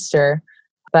trimester,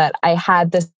 but I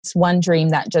had this one dream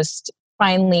that just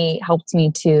finally helped me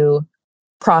to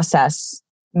process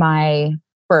my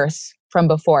birth from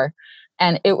before.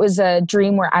 And it was a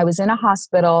dream where I was in a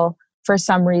hospital for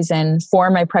some reason for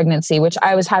my pregnancy, which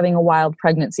I was having a wild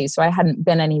pregnancy. So I hadn't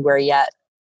been anywhere yet.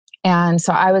 And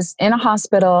so I was in a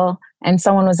hospital and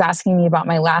someone was asking me about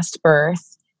my last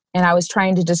birth. And I was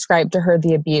trying to describe to her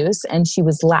the abuse and she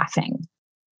was laughing.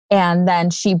 And then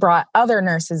she brought other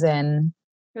nurses in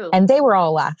And they were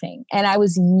all laughing. And I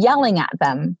was yelling at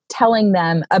them, telling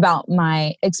them about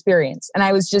my experience. And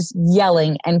I was just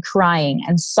yelling and crying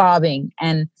and sobbing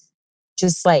and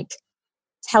just like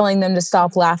telling them to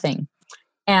stop laughing.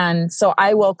 And so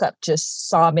I woke up just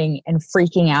sobbing and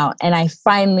freaking out. And I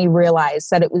finally realized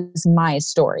that it was my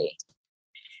story.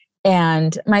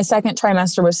 And my second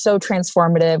trimester was so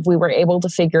transformative. We were able to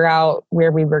figure out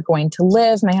where we were going to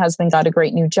live. My husband got a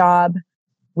great new job.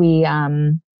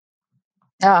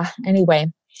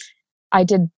 Anyway, I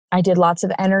did lots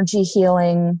of energy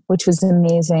healing, which was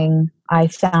amazing. I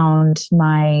found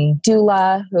my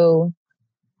doula, who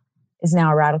is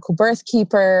now a radical birth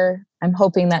keeper. I'm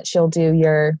hoping that she'll do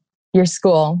your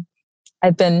school.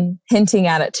 I've been hinting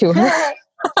at it to her.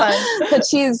 But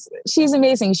she's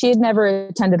amazing. She had never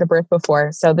attended a birth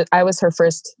before. So that I was her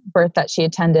first birth that she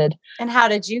attended. And how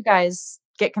did you guys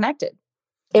get connected?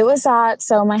 It was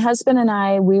so my husband and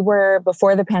I,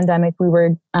 before the pandemic, we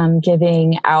were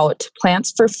giving out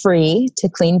plants for free to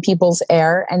clean people's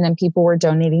air. And then people were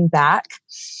donating back.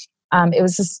 It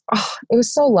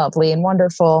was so lovely and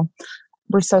wonderful.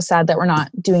 We're so sad that we're not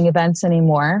doing events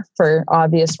anymore for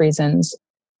obvious reasons.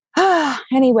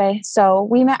 Anyway, so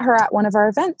we met her at one of our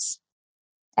events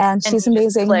and she's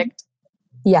amazing. Clicked.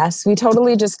 Yes, we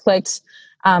totally just clicked.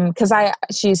 Because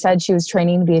she said she was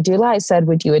training to be a doula. I said,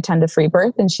 would you attend a free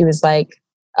birth? And she was like,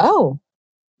 oh,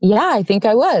 yeah, I think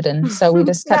I would. And so we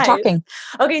just kept talking.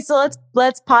 Okay, so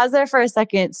let's pause there for a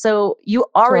second. So you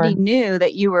already knew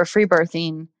that you were free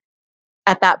birthing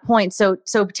at that point. So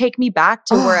take me back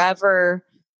to wherever,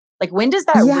 like, when does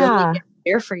that really get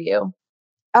clear for you?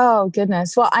 Oh,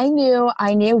 goodness. Well, I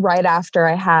knew right after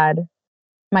I had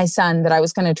my son that I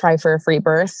was going to try for a free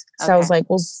birth. So I was like,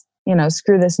 well,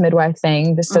 screw this midwife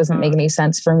thing. This doesn't make any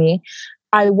sense for me.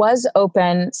 I was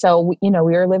open. So, we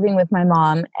were living with my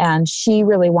mom and she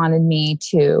really wanted me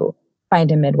to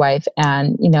find a midwife.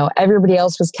 And, everybody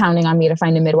else was counting on me to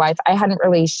find a midwife. I hadn't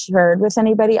really shared with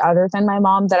anybody other than my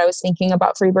mom that I was thinking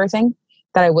about free birthing,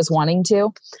 that I was wanting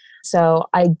to. So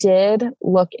I did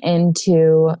look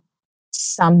into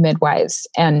some midwives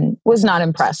and was not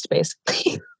impressed,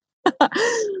 basically,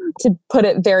 to put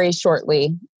it very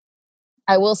shortly.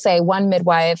 I will say one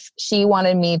midwife, she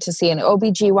wanted me to see an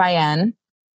OBGYN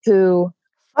who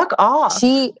fuck off.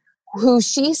 Who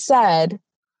she said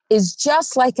is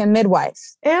just like a midwife.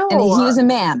 Ew. And he's a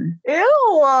man.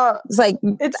 Ew. It's like,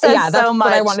 it says that's so much,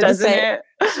 what I wanted to say.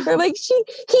 It? They're like,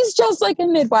 he's just like a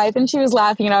midwife. And she was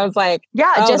laughing and I was like,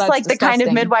 just like the kind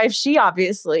of midwife she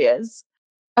obviously is.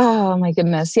 Oh my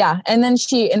goodness. Yeah. And then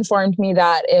she informed me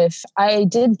that if I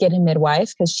did get a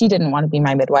midwife, because she didn't want to be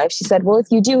my midwife, she said, well, if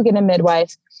you do get a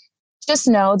midwife, just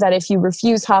know that if you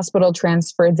refuse hospital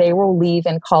transfer, they will leave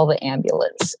and call the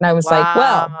ambulance. And I was like,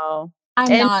 well,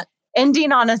 I'm not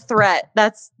ending on a threat.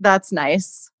 That's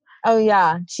nice. Oh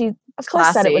yeah. She of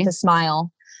course said it with a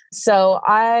smile. So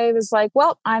I was like,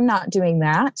 well, I'm not doing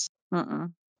that.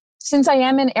 Since I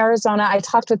am in Arizona, I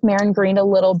talked with Maren Green a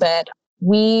little bit.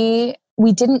 We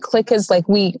didn't click as like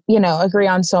we, agree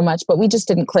on so much, but we just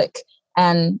didn't click.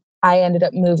 And I ended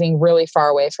up moving really far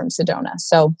away from Sedona.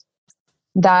 So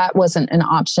that wasn't an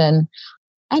option.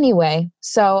 Anyway,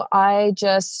 so I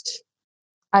just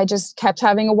kept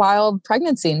having a wild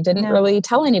pregnancy and didn't really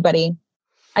tell anybody.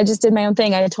 I just did my own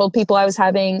thing. I told people I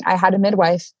had a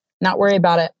midwife, not worry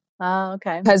about it. Oh,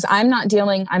 okay. Because I'm not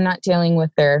dealing with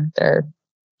their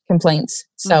complaints.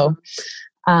 So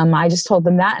I just told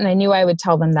them that. And I knew I would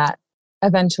tell them that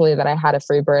eventually that I had a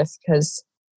free birth because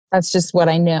that's just what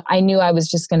I knew. I knew I was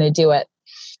just going to do it.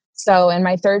 So in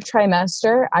my third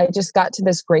trimester, I just got to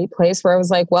this great place where I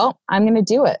was like, well, I'm going to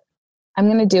do it. I'm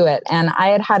going to do it. And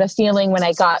I had a feeling when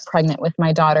I got pregnant with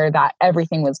my daughter that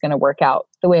everything was going to work out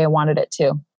the way I wanted it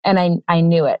to. And I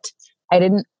knew it. I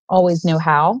didn't always know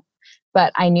how,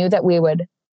 but I knew that we would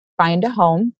find a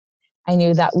home. I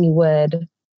knew that we would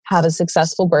have a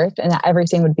successful birth and that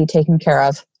everything would be taken care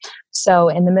of. So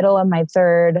in the middle of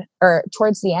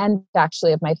towards the end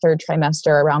actually of my third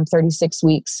trimester, around 36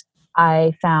 weeks,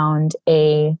 I found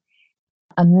a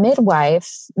midwife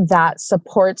that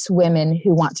supports women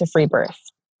who want to free birth.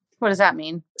 What does that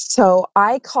mean? So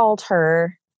I called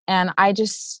her and I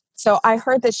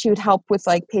heard that she would help with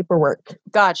like paperwork.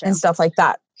 Gotcha. And stuff like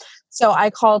that. So I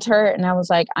called her and I was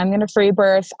like, I'm going to free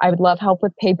birth. I would love help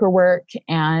with paperwork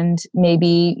and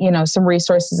maybe, some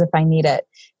resources if I need it.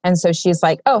 And so she's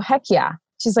like, oh, heck yeah.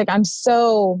 She's like, I'm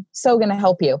so going to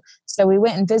help you. So we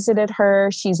went and visited her.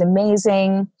 She's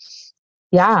amazing.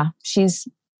 Yeah, she's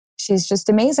just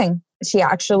amazing. She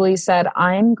actually said,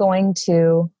 I'm going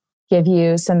to give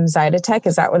you some Zytotec.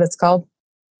 Is that what it's called?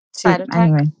 Zytotec?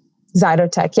 Anyway,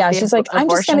 Zytotec. Yeah, she's like, I'm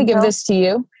just going to give this to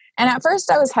you. And at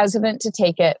first I was hesitant to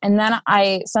take it. And then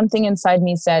something inside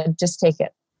me said, just take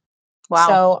it. Wow.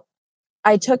 So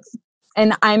I took,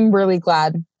 and I'm really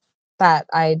glad that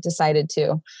I decided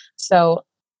to. So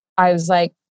I was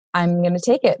like, I'm going to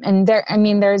take it. And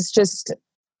there's just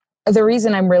the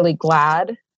reason I'm really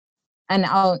glad, and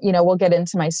we'll get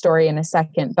into my story in a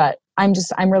second, but I'm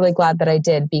really glad that I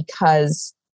did,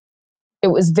 because it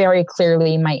was very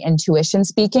clearly my intuition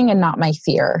speaking and not my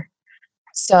fear.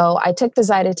 So I took the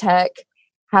Zytotec,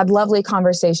 had lovely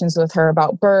conversations with her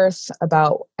about birth,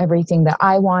 about everything that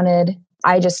I wanted.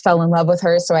 I just fell in love with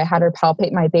her. So I had her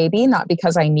palpate my baby, not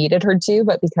because I needed her to,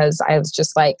 but because I was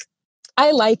just like,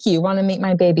 I like you, want to meet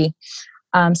my baby.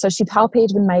 So she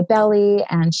palpated my belly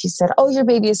and she said, oh, your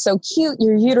baby is so cute.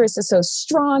 Your uterus is so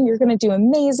strong. You're going to do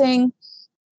amazing.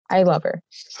 I love her.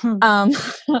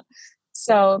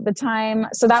 So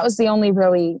that was the only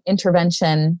really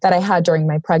intervention that I had during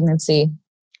my pregnancy.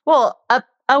 Well,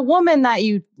 a woman that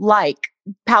you like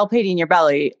palpating your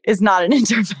belly is not an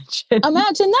intervention.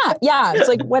 Imagine that. Yeah. It's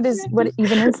like, what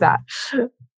even is that?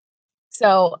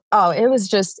 So, it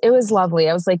was lovely.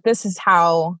 I was like, this is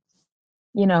how,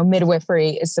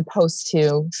 midwifery is supposed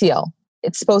to feel.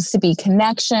 It's supposed to be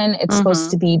connection. It's supposed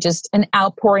to be just an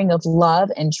outpouring of love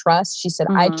and trust. She said,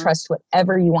 I trust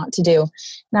whatever you want to do.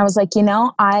 And I was like,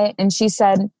 and she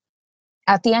said,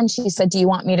 at the end, she said, do you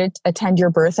want me to attend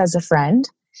your birth as a friend?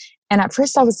 And at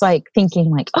first I was like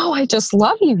thinking like, oh, I just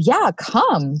love you. Yeah,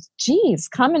 come. Geez,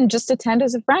 come and just attend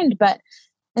as a friend. But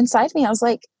inside me, I was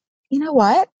like, you know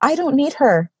what? I don't need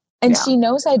her. And she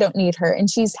knows I don't need her. And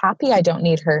she's happy I don't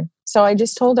need her. So I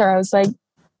just told her, I was like,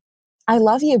 I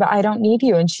love you, but I don't need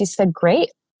you. And she said,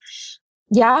 great.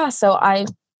 Yeah. So I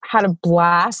had a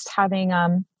blast having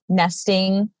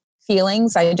nesting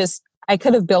feelings. I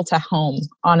could have built a home,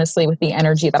 honestly, with the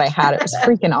energy that I had. It was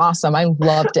freaking awesome. I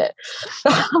loved it.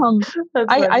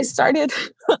 I started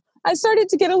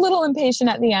to get a little impatient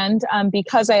at the end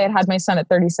because I had my son at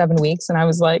 37 weeks. And I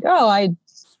was like,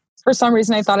 for some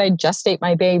reason, I thought I'd gestate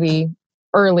my baby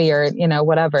earlier,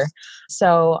 whatever.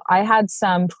 So I had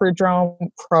some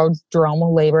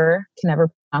prodromal labor, can never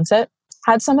pronounce it.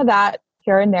 Had some of that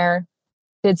here and there,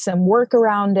 did some work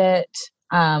around it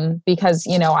because,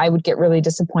 I would get really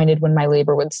disappointed when my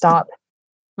labor would stop.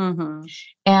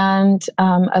 And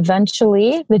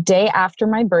eventually, the day after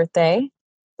my birthday,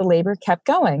 the labor kept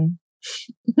going.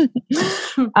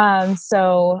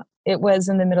 So it was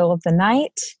in the middle of the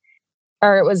night,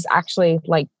 or it was actually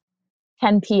like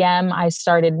 10 p.m. I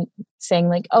started saying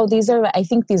like, oh, I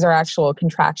think these are actual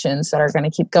contractions that are going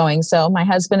to keep going. So my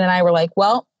husband and I were like,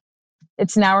 well,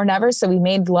 it's now or never. So we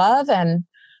made love and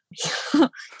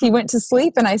he went to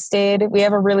sleep and I stayed. We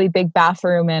have a really big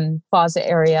bathroom and closet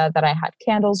area that I had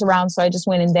candles around. So I just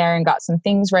went in there and got some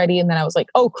things ready. And then I was like,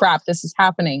 oh crap, this is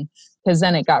happening. Because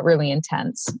then it got really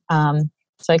intense.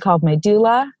 So I called my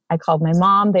doula. I called my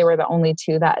mom. They were the only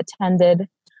two that attended.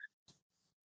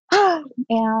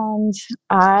 And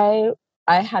I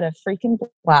had a freaking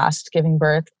blast giving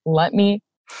birth.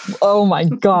 Oh my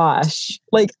gosh.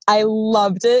 Like I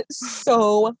loved it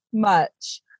so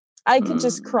much. I could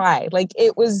just cry. Like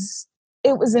it was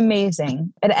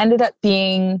amazing. It ended up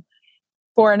being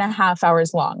 4.5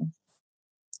 hours long.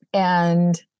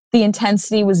 And the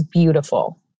intensity was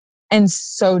beautiful and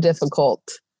so difficult.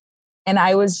 And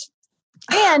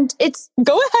it's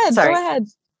go ahead.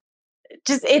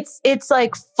 Just it's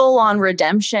like full on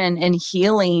redemption and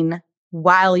healing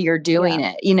while you're doing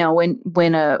it. I know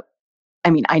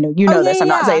this. I'm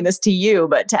not saying this to you,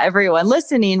 but to everyone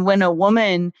listening, when a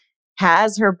woman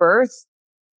has her birth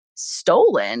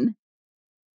stolen,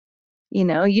 you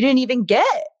didn't even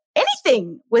get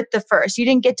anything with the first. You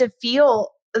didn't get to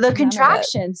feel the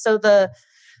contraction. So the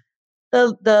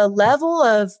level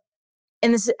of,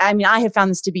 and this, I have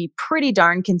found this to be pretty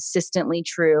darn consistently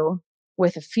true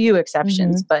with a few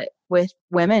exceptions, but with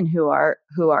women who are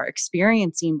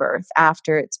experiencing birth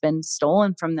after it's been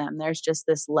stolen from them, there's just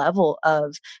this level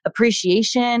of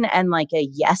appreciation and like a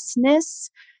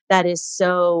yesness that is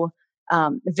so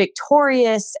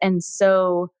victorious. And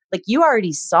so like you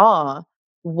already saw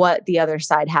what the other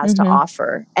side has to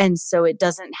offer. And so it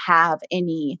doesn't have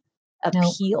any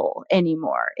appeal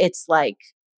anymore. It's like,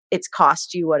 it's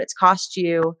cost you what it's cost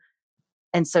you.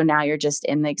 And so now you're just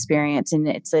in the experience and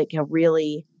it's like a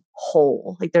really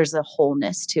whole, like there's a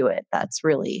wholeness to it that's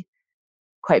really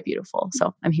quite beautiful.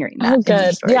 So I'm hearing that. Oh,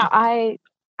 good. Yeah. I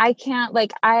can't,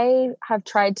 like, I have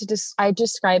tried to I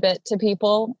describe it to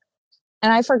people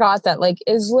and I forgot that like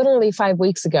it was literally 5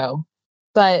 weeks ago,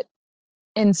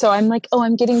 and so I'm like, oh,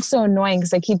 I'm getting so annoying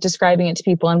because I keep describing it to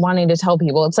people and wanting to tell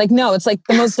people. It's like, no, it's like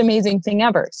the most amazing thing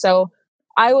ever. So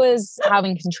I was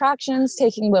having contractions,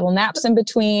 taking little naps in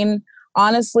between.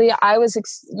 Honestly,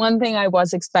 one thing I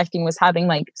was expecting was having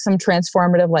like some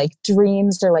transformative like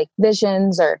dreams or like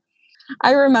visions. Or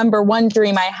I remember one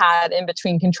dream I had in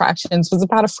between contractions was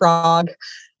about a frog.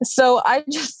 So it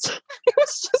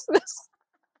was just this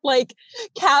like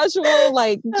casual,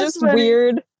 like just funny.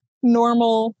 weird,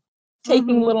 normal,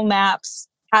 taking little naps,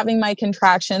 having my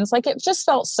contractions. Like it just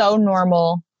felt so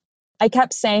normal. I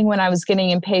kept saying when I was getting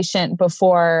impatient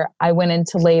before I went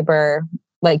into labor,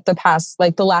 like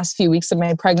the last few weeks of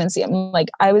my pregnancy,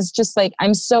 I was just like,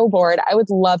 I'm so bored. I would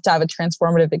love to have a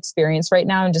transformative experience right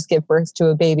now and just give birth to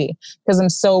a baby because I'm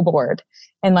so bored.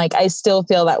 And like, I still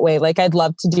feel that way. Like I'd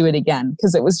love to do it again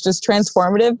because it was just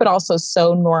transformative, but also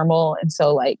so normal. And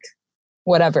so like,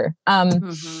 whatever.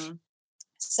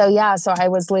 So I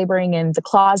was laboring in the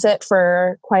closet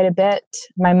for quite a bit.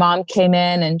 My mom came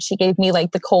in and she gave me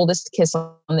like the coldest kiss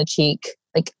on the cheek,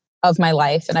 like of my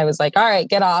life. And I was like, all right,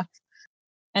 get off.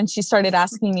 And she started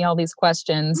asking me all these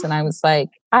questions. And I was like,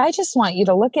 I just want you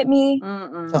to look at me.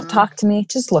 Don't talk to me.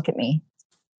 Just look at me.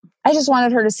 I just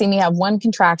wanted her to see me have one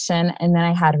contraction and then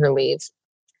I had her leave.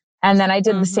 And then I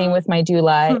did the same with my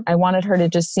doula. I wanted her to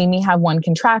just see me have one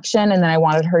contraction and then I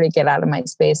wanted her to get out of my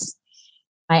space.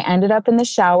 I ended up in the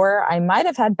shower. I might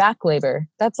have had back labor.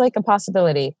 That's like a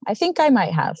possibility. I think I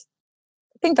might have.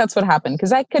 I think that's what happened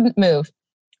because I couldn't move.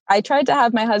 I tried to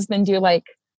have my husband do like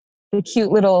the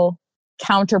cute little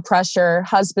counter pressure,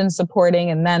 husband supporting.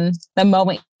 And then the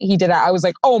moment he did it, I was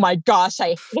like, oh my gosh,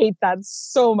 I hate that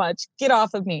so much. Get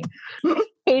off of me.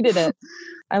 Hated it.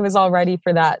 I was all ready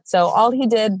for that. So all he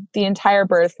did the entire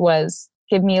birth was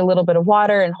give me a little bit of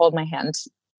water and hold my hand.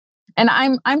 And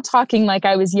I'm talking like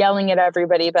I was yelling at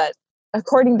everybody, but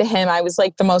according to him, I was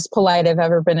like the most polite I've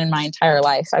ever been in my entire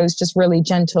life. I was just really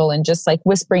gentle and just like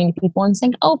whispering to people and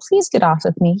saying, oh, please get off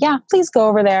of me. Yeah, please go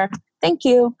over there. Thank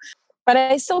you. But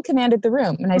I still commanded the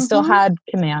room and I still had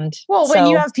command. Well, when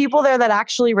you have people there that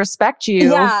actually respect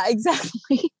you. Yeah,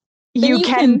 exactly. You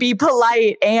can be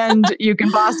polite and you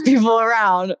can boss people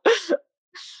around.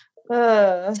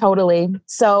 Totally.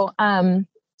 So, so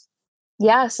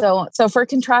for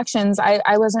contractions,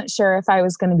 I wasn't sure if I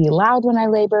was going to be loud when I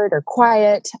labored or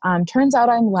quiet. Turns out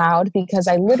I'm loud because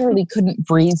I literally couldn't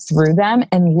breathe through them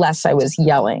unless I was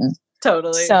yelling.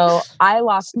 Totally. So I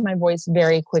lost my voice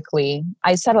very quickly.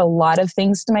 I said a lot of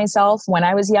things to myself when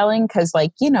I was yelling because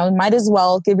might as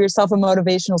well give yourself a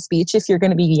motivational speech if you're going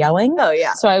to be yelling. Oh,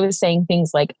 yeah. So I was saying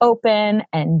things like open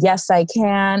and yes, I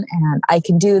can and I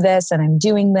can do this and I'm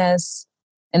doing this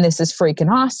and this is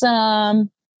freaking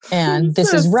awesome and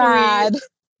this is rad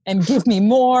and give me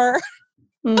more.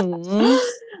 I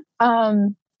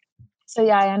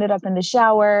ended up in the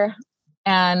shower.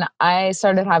 And I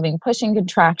started having pushing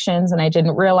contractions and I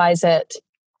didn't realize it.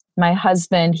 My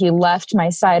husband, he left my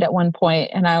side at one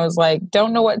point and I was like,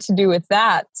 don't know what to do with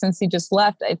that. Since he just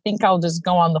left, I think I'll just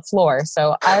go on the floor.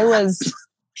 So I was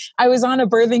on a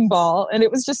birthing ball and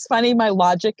it was just funny. My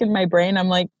logic in my brain, I'm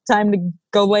like, time to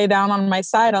go lay down on my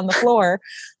side on the floor.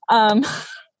 And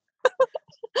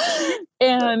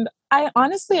I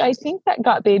think that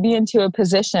got baby into a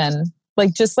position,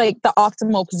 like just like the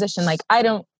optimal position.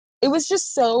 It was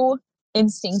just so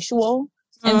instinctual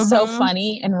and so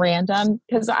funny and random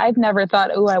because I've never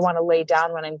thought, oh, I want to lay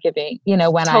down when I'm giving,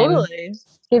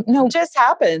 It just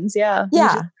happens. Yeah.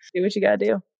 Yeah. Do what you got to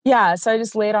do. Yeah. So I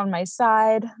just laid on my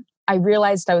side. I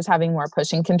realized I was having more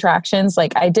pushing contractions.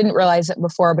 Like I didn't realize it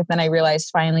before, but then I realized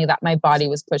finally that my body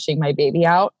was pushing my baby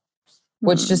out,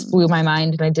 which just blew my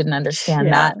mind and I didn't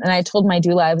understand that. And I told my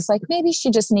doula, I was like, maybe she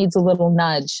just needs a little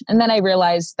nudge. And then I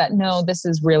realized that no, this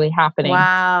is really happening.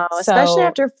 Wow. Especially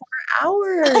after 4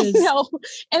 hours. I know.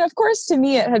 And of course, to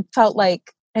me, it had felt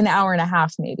like an hour and a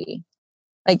half, maybe.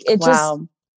 Like it just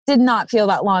did not feel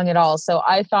that long at all. So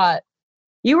I thought.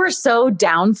 You were so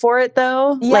down for it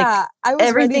though. Yeah. Like I was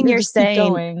everything you're saying.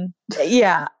 Going.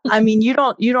 Yeah. I mean, you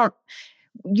don't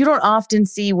often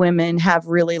see women have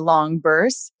really long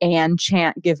births and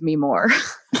chant, give me more.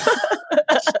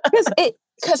 Because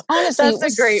honestly,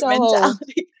 that's a great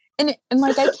mentality. And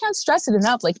like, I can't stress it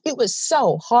enough. Like it was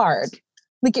so hard.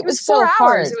 Like it was 4 so hours.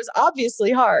 hard. It was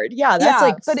obviously hard. Yeah.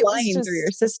 That's flying through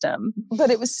your system. But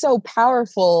it was so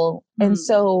powerful and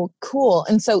so cool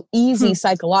and so easy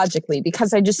psychologically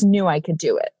because I just knew I could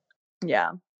do it.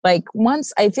 Yeah. Like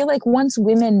once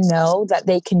women know that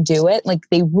they can do it, like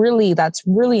that's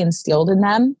really instilled in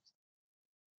them.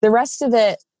 The rest of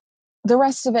it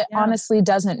honestly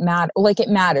doesn't matter. Like it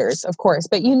matters, of course,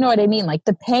 but you know what I mean? Like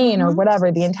the pain or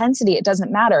whatever, the intensity, it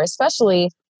doesn't matter,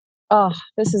 especially,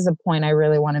 this is a point I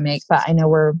really want to make, but I know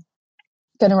we're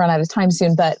going to run out of time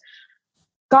soon, but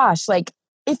gosh, like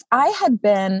if I had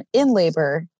been in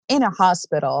labor in a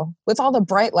hospital with all the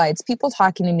bright lights, people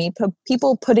talking to me,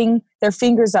 people putting their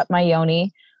fingers up my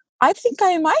yoni, I think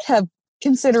I might have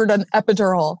considered an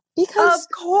epidural because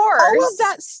Of course. all of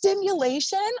that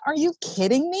stimulation, are you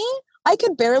kidding me? I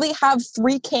could barely have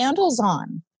 3 candles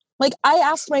on. Like, I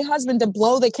asked my husband to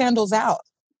blow the candles out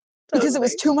because it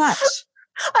was too much.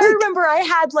 I remember I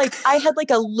had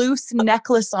like a loose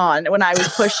necklace on when I was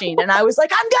pushing, and I was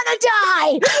like, I'm gonna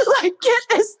die. Like, get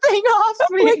this thing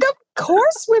off me. Like, of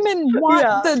course women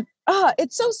want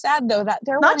it's so sad though that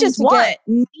they're not just want,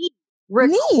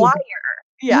 require.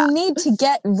 Yeah. You need to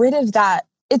get rid of that.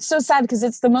 It's so sad because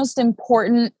it's the most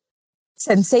important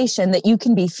sensation that you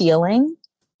can be feeling.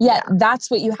 Yet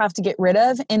that's what you have to get rid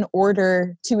of in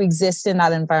order to exist in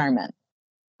that environment.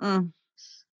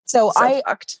 So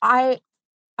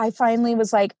I finally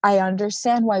was like, I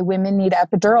understand why women need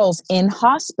epidurals in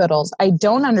hospitals. I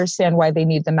don't understand why they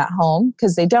need them at home,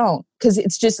 because they don't. Because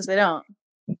it's just they don't.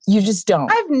 You just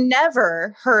don't. I've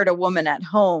never heard a woman at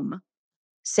home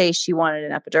say she wanted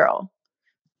an epidural.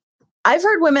 I've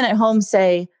heard women at home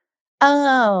say,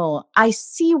 oh, I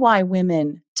see why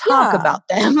women talk about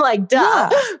them. Like, duh.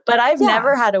 Yeah. But I've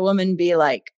never had a woman be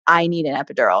like, I need an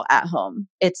epidural at home.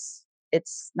 It's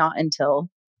not until,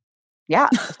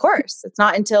 of course. It's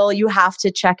not until you have to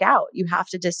check out. You have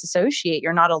to disassociate.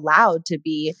 You're not allowed to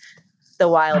be the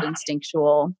wild,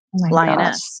 instinctual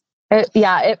lioness.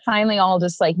 It finally all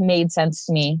just like made sense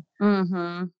to me.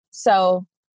 Mm-hmm. So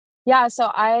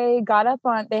I got up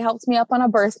they helped me up on a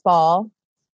birth ball.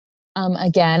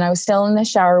 Again, I was still in the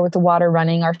shower with the water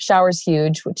running. Our shower's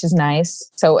huge, which is nice.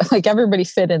 So like everybody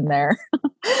fit in there.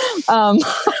 Had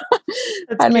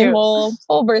my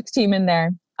whole birth team in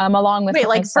there. Along with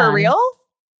my son. For real?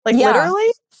 Like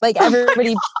literally? Like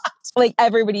everybody,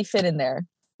 everybody fit in there.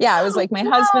 Yeah, it was like my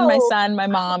husband, my son, my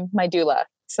mom, my doula.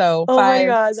 So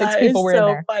 6 people were in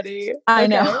there. Funny. I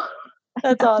know.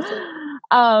 That's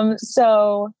awesome.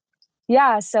 So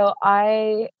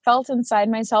I felt inside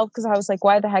myself because I was like,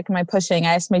 why the heck am I pushing?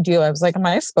 I asked my doula, I was like, am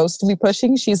I supposed to be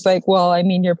pushing? She's like, well, I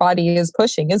mean, your body is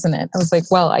pushing, isn't it? I was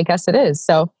like, well, I guess it is.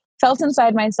 So felt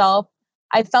inside myself.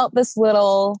 I felt this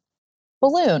little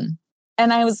balloon.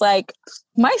 And I was like,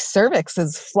 my cervix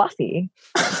is fluffy.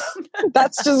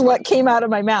 That's just what came out of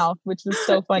my mouth, which was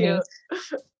so funny. Yeah.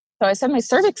 So I said, my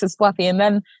cervix is fluffy. And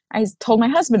then I told my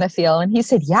husband to feel, and he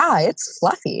said, yeah, it's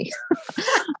fluffy.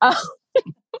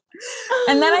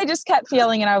 And then I just kept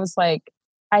feeling, and I was like,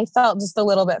 I felt just a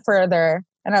little bit further,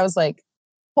 and I was like,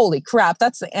 holy crap,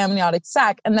 that's the amniotic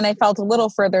sac. And then I felt a little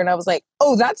further, and I was like,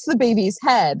 oh, that's the baby's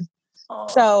head.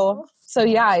 Aww. So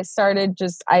yeah, I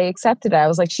accepted it. I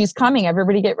was like, she's coming.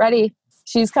 Everybody get ready.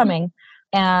 She's coming.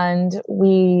 And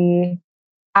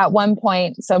at one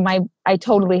point, I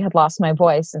totally had lost my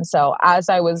voice. And so as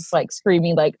I was like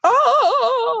screaming, like,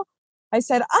 oh, I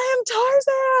said, I am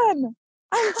Tarzan.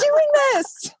 I'm doing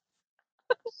this.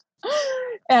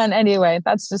 And anyway,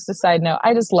 that's just a side note.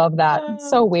 I just love that. It's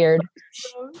so weird.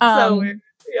 So weird.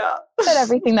 Yeah. Said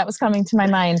everything that was coming to my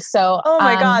mind. So, oh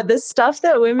my God, the stuff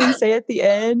that women say at the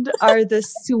end are the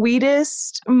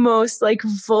sweetest, most like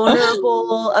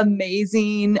vulnerable,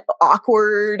 amazing,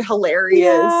 awkward,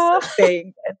 hilarious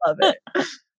thing. I love it.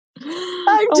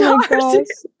 I'm Tarzan.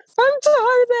 I'm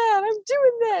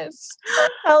doing this.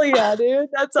 Hell yeah, dude.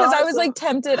 That's awesome. Because I was like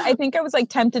tempted. I think I was like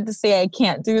tempted to say I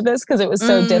can't do this because it was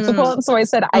so difficult. And so I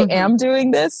said, I am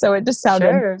doing this. So it just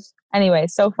sounded, anyway,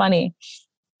 so funny.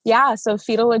 Yeah. So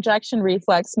fetal ejection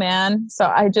reflex, man. So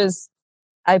I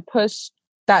pushed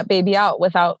that baby out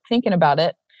without thinking about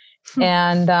it.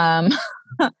 And,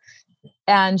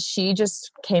 and she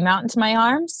just came out into my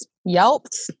arms,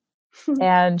 yelped,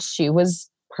 and she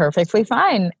was perfectly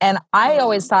fine. And I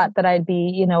always thought that I'd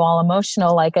be, all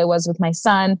emotional like I was with my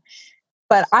son.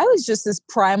 But I was just this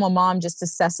primal mom, just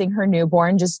assessing her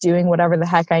newborn, just doing whatever the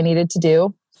heck I needed to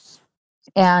do.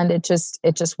 And it just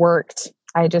worked.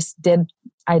 I just did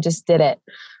it.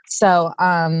 So,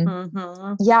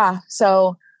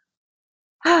 so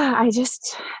I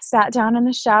just sat down in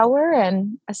the shower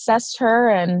and assessed her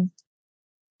and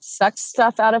sucked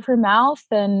stuff out of her mouth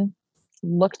and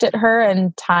looked at her,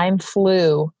 and time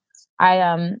flew.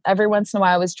 I every once in a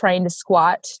while I was trying to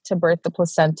squat to birth the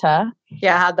placenta.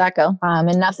 Yeah, how'd that go?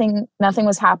 And nothing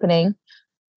was happening.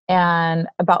 And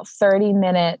about 30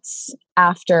 minutes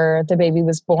after the baby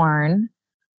was born,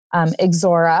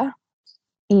 Exora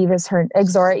Eve is her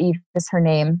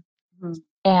name. Mm-hmm.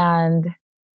 And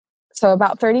so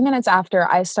about 30 minutes after,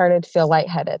 I started to feel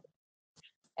lightheaded.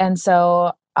 And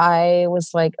so I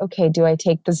was like, okay, do I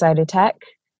take the Zytotec?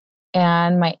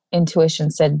 And my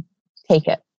intuition said, take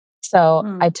it.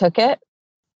 So I took it,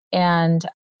 and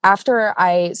so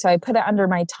I put it under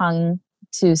my tongue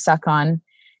to suck on.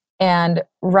 And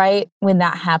right when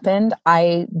that happened,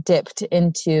 I dipped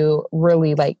into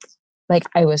really like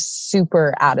I was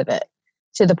super out of it,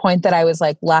 to the point that I was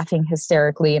like laughing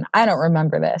hysterically. And I don't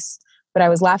remember this, but I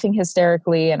was laughing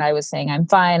hysterically and I was saying, I'm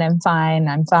fine, I'm fine,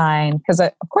 I'm fine. Because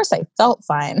of course I felt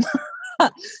fine.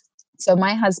 So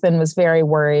my husband was very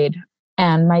worried.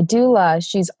 And my doula,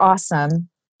 she's awesome.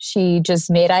 She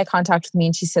just made eye contact with me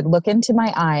and she said, look into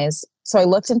my eyes. So I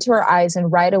looked into her eyes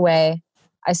and right away,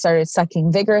 I started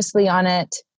sucking vigorously on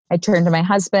it. I turned to my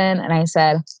husband and I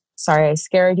said, sorry, I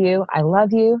scared you. I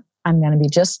love you. I'm going to be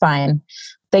just fine.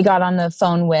 They got on the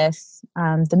phone with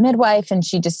the midwife and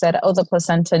she just said, oh, the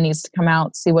placenta needs to come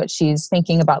out, see what she's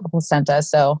thinking about the placenta.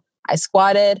 So I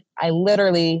squatted. I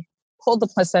literally pulled the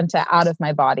placenta out of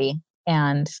my body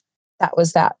and that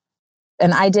was that.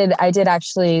 And I did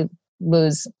actually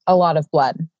lose a lot of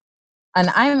blood. And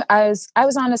I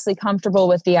was honestly comfortable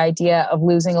with the idea of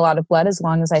losing a lot of blood as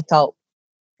long as I felt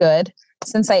good.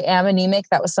 Since I am anemic,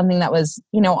 that was something that was,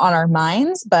 on our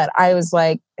minds. But I was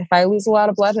like, if I lose a lot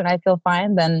of blood and I feel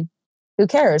fine, then who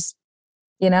cares?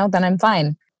 Then I'm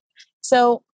fine.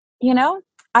 So,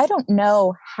 I don't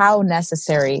know how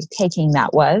necessary taking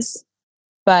that was.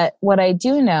 But what I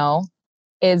do know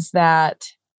is that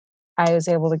I was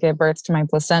able to give birth to my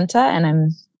placenta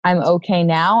and I'm okay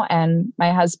now. And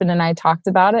my husband and I talked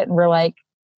about it and we're like,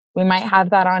 we might have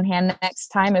that on hand next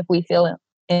time if we feel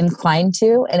inclined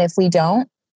to. And if we don't,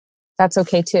 that's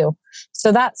okay too.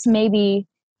 So that's maybe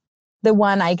the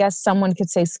one, I guess someone could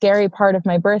say, scary part of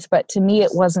my birth. But to me,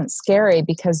 it wasn't scary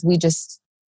because we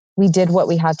did what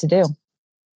we had to do.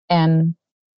 And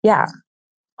yeah.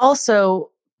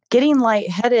 Also, getting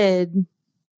lightheaded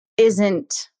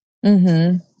isn't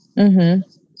a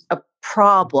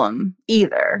problem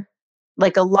either.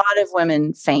 Like a lot of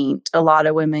women faint, a lot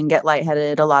of women get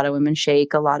lightheaded, a lot of women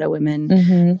shake, a lot of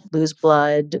women lose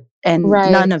blood. And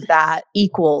none of that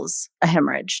equals a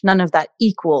hemorrhage. None of that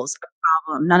equals a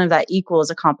problem. None of that equals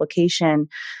a complication.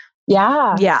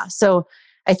 Yeah. Yeah. So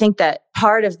I think that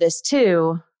part of this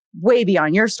too, way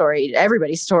beyond your story,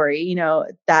 everybody's story,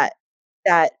 that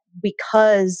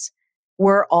because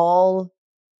we're all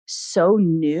so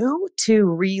new to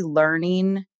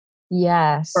relearning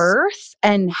birth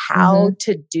and how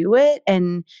to do it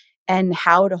and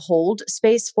how to hold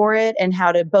space for it and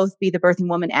how to both be the birthing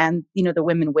woman and, the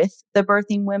women with the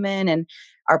birthing women and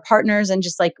our partners. And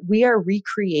just like we are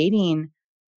recreating,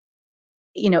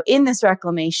 in this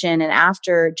reclamation and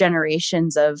after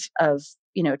generations of,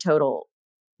 total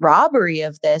robbery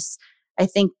of this, I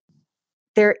think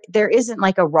there isn't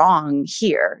like a wrong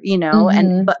here,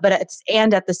 and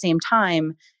and at the same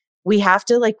time, we have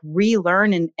to like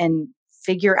relearn and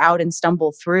figure out and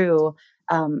stumble through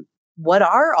what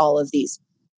are all of these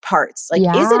parts? Like,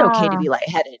 is it okay to be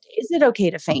lightheaded? Is it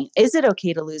okay to faint? Is it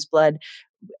okay to lose blood?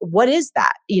 What is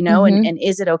that? And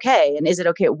is it okay? And is it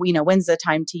okay? When's the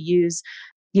time to use,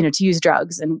 to use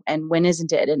drugs and when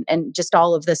isn't it? And just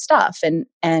all of this stuff.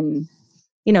 And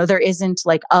there isn't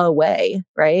like a way,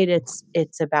 right?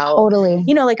 It's about totally,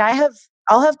 like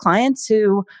I'll have clients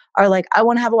who are like, I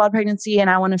want to have a wild pregnancy and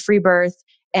I want a free birth.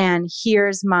 And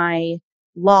here's my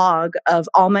log of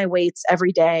all my weights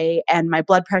every day and my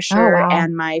blood pressure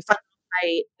and my fungal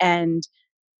height. And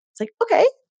it's like, okay,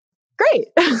 great.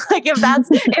 Like if that's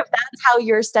how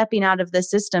you're stepping out of the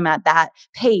system at that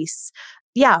pace.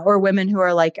 Yeah. Or women who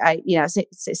are like,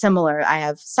 similar. I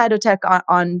have Cytotec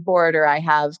on board, or I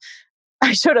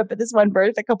showed up at this one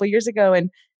birth a couple years ago and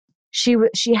she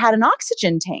had an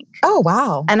oxygen tank. Oh,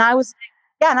 wow. And I was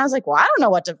like, well, I don't know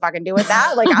what to fucking do with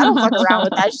that. Like, I don't fuck around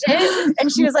with that shit. And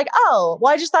she was like, oh,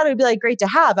 well, I just thought it would be like great to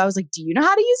have. I was like, do you know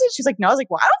how to use it? She's like, no. I was like,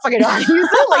 well, I don't fucking know how to use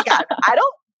it. Like, I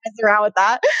don't mess around with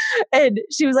that. And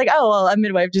she was like, oh, well, a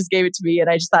midwife just gave it to me. And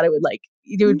I just thought it would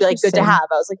be like good to have.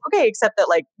 I was like, okay, except that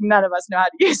like none of us know how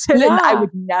to use it. Yeah. And I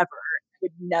would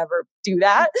never do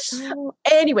that.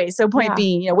 Anyway, so point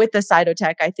being, with the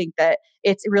Cytotec, I think that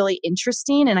it's really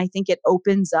interesting. And I think it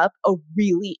opens up a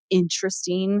really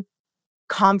interesting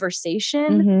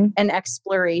conversation and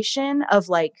exploration of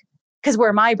like, because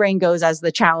where my brain goes as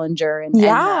the challenger and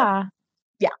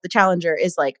the challenger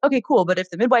is like, okay, cool. But if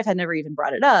the midwife had never even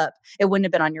brought it up, it wouldn't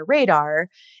have been on your radar.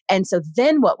 And so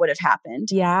then what would have happened?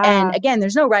 Yeah. And again,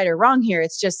 there's no right or wrong here.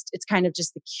 It's kind of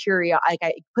just the curiosity. Like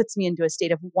it puts me into a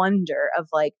state of wonder of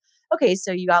like, okay,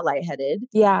 so you got lightheaded.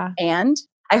 Yeah. And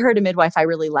I heard a midwife I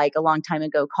really like a long time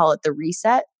ago call it the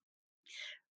reset,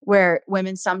 where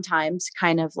women sometimes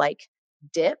kind of like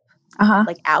dip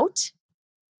like out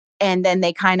and then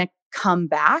they kind of come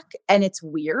back and it's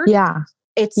weird. Yeah.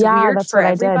 It's weird for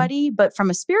everybody, but from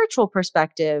a spiritual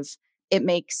perspective, it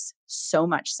makes so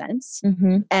much sense.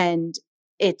 Mm-hmm. And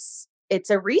it's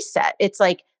a reset. It's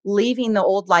like leaving the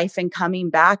old life and coming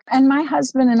back. And my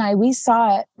husband and I, we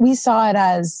saw it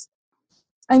as,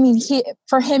 I mean,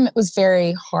 for him, it was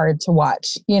very hard to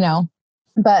watch,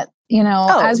 but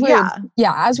as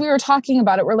we were talking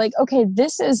about it, we're like, okay,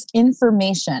 this is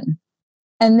information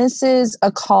and this is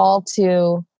a call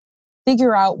to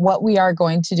figure out what we are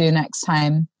going to do next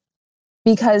time,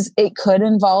 because it could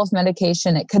involve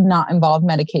medication. It could not involve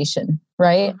medication.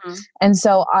 Right. Mm-hmm. And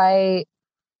so I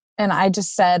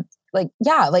just said like,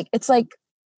 yeah, like, it's like,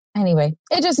 anyway,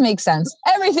 it just makes sense.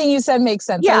 Everything you said makes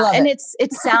sense. Yeah. I love and it.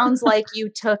 it sounds like you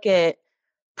took it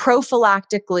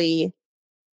prophylactically,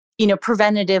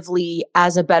 preventatively,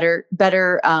 as a better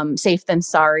safe than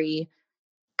sorry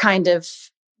kind of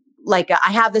like,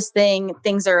 I have this thing,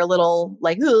 things are a little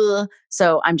like, ugh,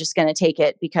 so I'm just going to take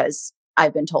it because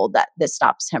I've been told that this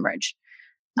stops hemorrhage.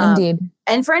 Indeed.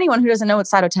 And for anyone who doesn't know what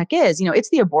Cytotec is, it's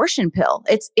the abortion pill.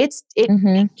 It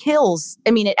kills.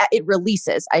 I mean, it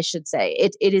releases, I should say.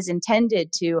 It is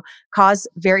intended to cause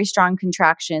very strong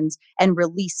contractions and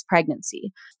release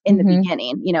pregnancy in the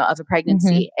beginning, of a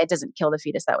pregnancy. It doesn't kill the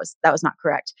fetus. That was not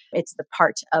correct. It's the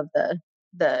part of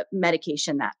the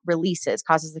medication that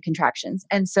causes the contractions.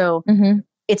 And so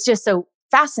it's just so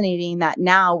fascinating that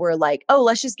now we're like, oh,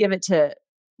 let's just give it to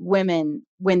women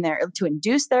to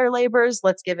induce their labors.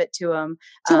 Let's give it to them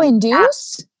to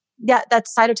induce.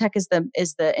 That's Cytotec is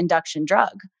the induction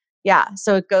drug. Yeah.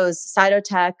 So it goes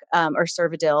Cytotec or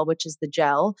Cervidil, which is the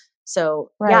gel.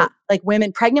 So like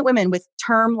pregnant women with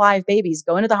term live babies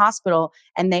go into the hospital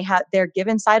and they're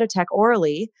given Cytotec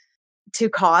orally to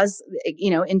cause,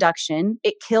 induction.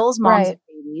 It kills moms and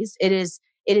babies. It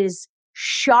is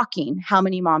shocking how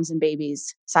many moms and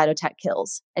babies Cytotec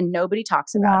kills, and nobody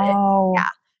talks about it. Yeah.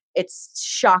 It's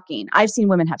shocking. I've seen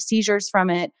women have seizures from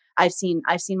it. I've seen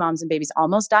moms and babies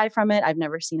almost die from it. I've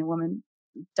never seen a woman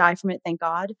die from it, thank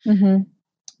God. But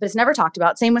it's never talked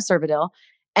about. Same with Cervidil.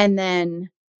 And then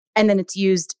it's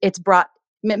used,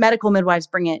 medical midwives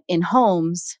bring it in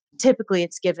homes. Typically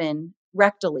it's given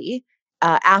rectally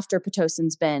after Pitocin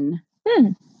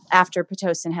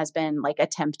has been like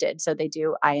attempted. So they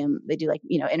do like,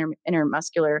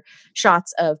 intermuscular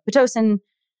shots of Pitocin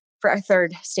for a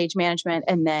third stage management.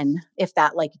 And then if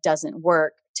that like doesn't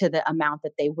work to the amount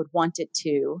that they would want it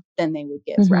to, then they would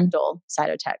give rectal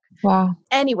Cytotec. Wow.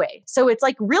 Anyway, so it's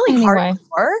like really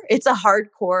hardcore. It's a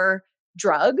hardcore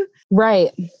drug.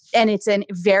 Right. And it's a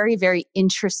very, very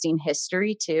interesting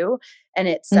history too. And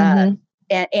it's, and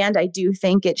I do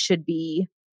think it should be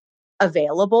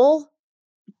available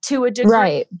to a degree,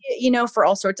 right. For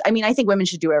all sorts. I mean, I think women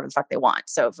should do whatever the fuck they want.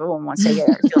 So if a woman wants to say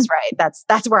it feels right,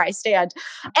 that's where I stand.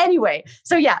 Anyway,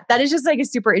 so yeah, that is just like a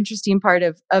super interesting part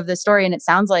of the story. And it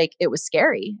sounds like it was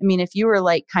scary. I mean, if you were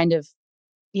like kind of,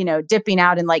 dipping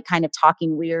out and like kind of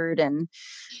talking weird, and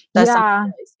that's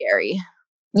something really scary.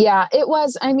 Yeah, it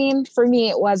was. I mean, for me,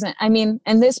 it wasn't. I mean,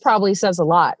 and this probably says a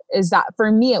lot, is that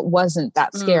for me, it wasn't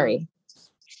that scary.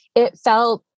 It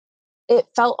felt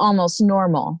almost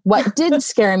normal. What did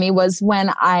scare me was when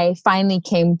I finally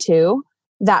came to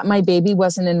that my baby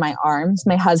wasn't in my arms.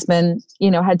 My husband,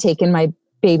 had taken my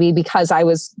baby because I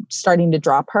was starting to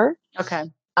drop her. Okay.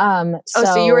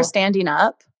 So you were standing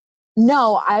up?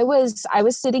 No, I was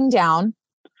sitting down,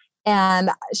 and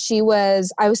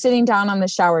I was sitting down in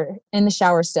the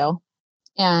shower still.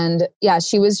 And yeah,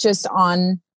 she was just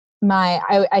on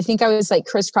I think I was like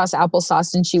crisscross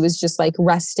applesauce, and she was just like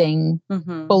resting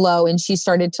below, and she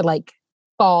started to like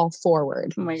fall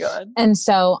forward. Oh my God. And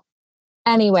so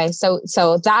anyway, so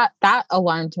that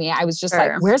alarmed me. I was just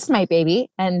like, where's my baby?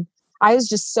 And I was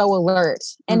just so alert.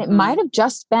 And it might have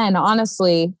just been,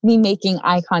 honestly, me making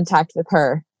eye contact with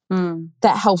her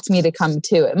that helped me to come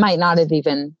to. It might not have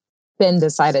even been the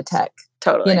Cytotec.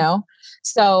 Totally.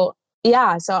 So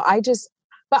yeah,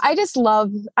 but I just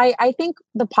love, I think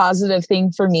the positive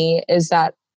thing for me is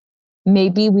that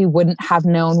maybe we wouldn't have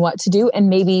known what to do. And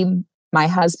maybe my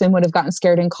husband would have gotten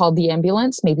scared and called the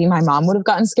ambulance. Maybe my mom would have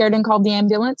gotten scared and called the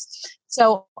ambulance.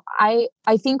 So I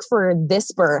think for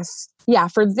this birth,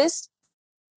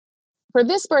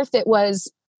 it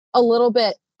was a little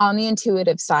bit on the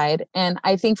intuitive side. And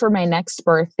I think for my next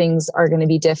birth, things are going to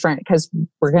be different because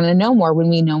we're going to know more. When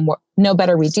we know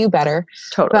better, we do better.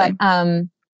 Totally. But,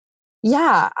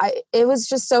 yeah, it was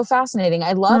just so fascinating.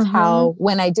 I love how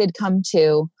when I did come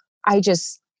to, I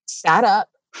just sat up,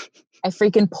 I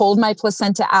freaking pulled my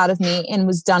placenta out of me and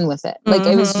was done with it. Like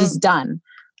it was just done.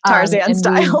 Tarzan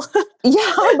style.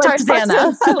 Like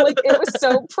Tarzana. Like it was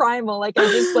so primal. Like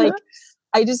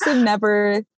I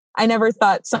never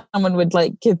thought someone would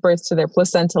like give birth to their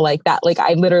placenta like that. Like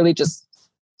I literally just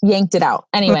yanked it out.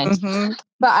 Anyway,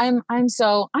 but I'm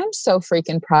so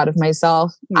freaking proud of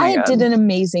myself. I did an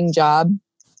amazing job.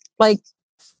 Like,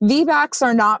 VBACs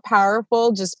are not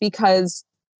powerful just because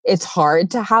it's hard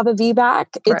to have a VBAC.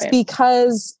 It's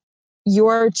because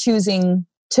you're choosing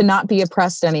to not be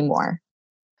oppressed anymore.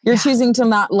 You're choosing to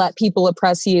not let people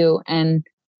oppress you and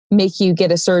make you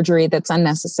get a surgery that's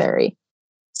unnecessary.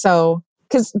 So,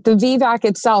 because the VBAC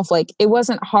itself, like, it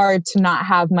wasn't hard to not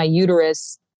have my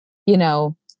uterus,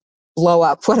 blow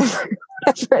up, whatever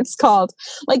it's called.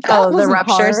 Like, that the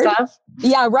rupture hard. Stuff?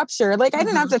 Yeah, rupture. Like, I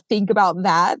didn't have to think about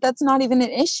that. That's not even an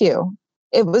issue.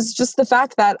 It was just the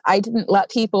fact that I didn't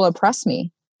let people oppress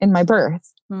me in my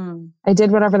birth. I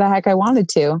did whatever the heck I wanted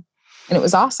to. And it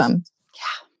was awesome.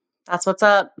 Yeah, that's what's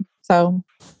up. So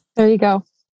there you go.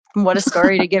 What a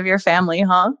story to give your family,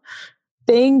 huh?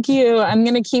 Thank you. I'm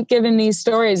going to keep giving these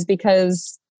stories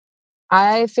because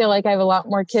I feel like I have a lot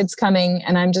more kids coming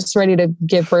and I'm just ready to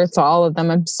give birth to all of them.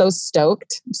 I'm so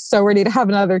stoked. I'm so ready to have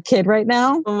another kid right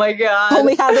now. Oh my God.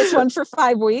 Only had this one for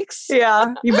 5 weeks.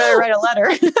 Yeah. You better write a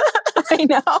letter. I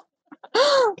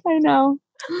know.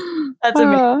 That's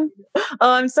amazing.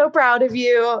 Oh, I'm so proud of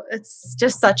you. It's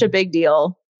just such a big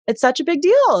deal. It's such a big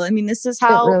deal. I mean, this is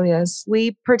how it really is.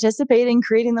 We participate in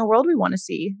creating the world we want to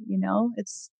see.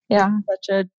 It's such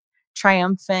a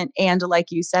triumphant and,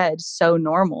 like you said, so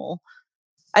normal.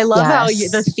 I love how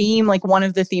the theme, like one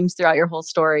of the themes throughout your whole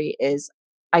story is,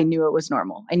 I knew it was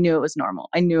normal. I knew it was normal.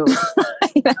 I knew it was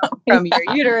normal. From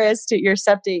your uterus to your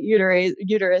septate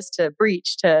uterus to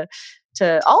breech to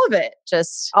all of it.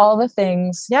 Just all the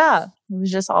things. Yeah. It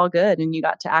was just all good. And you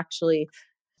got to actually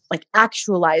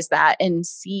actualize that and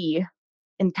see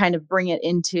and kind of bring it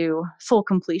into full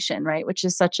completion, right? Which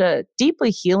is such a deeply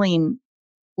healing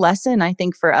lesson, I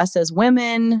think, for us as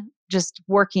women, just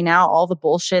working out all the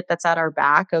bullshit that's at our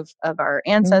back of our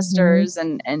ancestors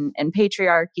and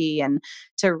patriarchy, and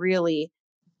to really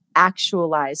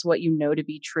actualize what you know to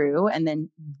be true and then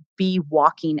be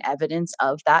walking evidence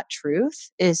of that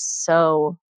truth is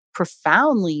so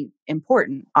profoundly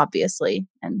important, obviously.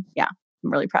 And yeah,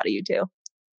 I'm really proud of you too.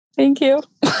 Thank you.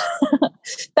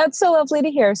 That's so lovely to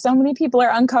hear. So many people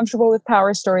are uncomfortable with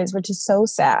power stories, which is so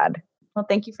sad. Well,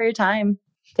 thank you for your time.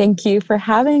 Thank you for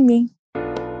having me.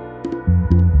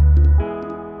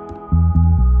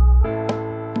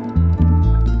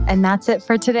 And that's it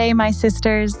for today, my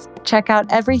sisters. Check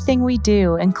out everything we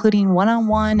do, including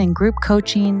one-on-one and group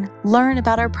coaching, learn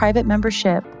about our private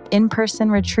membership,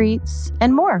 in-person retreats,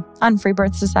 and more on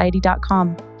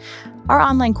freebirthsociety.com. Our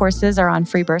online courses are on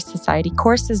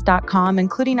freebirthsocietycourses.com,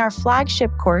 including our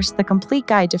flagship course, The Complete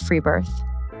Guide to Free Birth.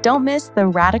 Don't miss the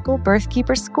Radical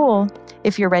Birthkeeper School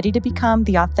if you're ready to become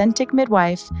the authentic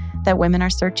midwife that women are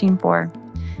searching for.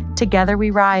 Together we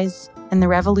rise, and the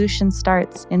revolution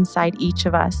starts inside each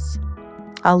of us.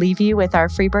 I'll leave you with our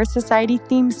Free Birth Society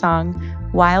theme song,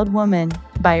 Wild Woman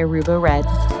by Aruba Red.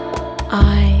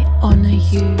 I honor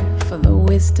you for the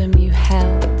wisdom you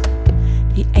held,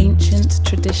 the ancient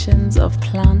traditions of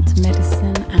plant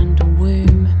medicine and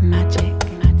womb magic.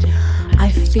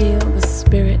 I feel the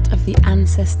spirit of the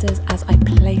ancestors as I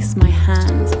place my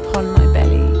hands upon my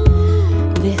belly.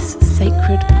 This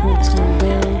sacred portal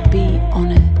will be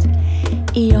honored.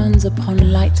 Eons upon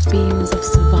light beams of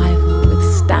survival,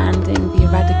 withstanding the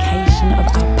eradication of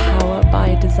our power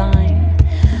by design.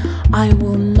 I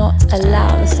will not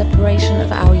allow the separation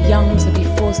of our young to be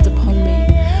forced upon me.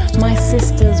 My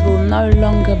sisters will no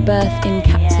longer birth in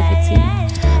captivity.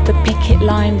 The picket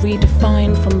line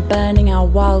redefined from burning our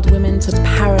wild women to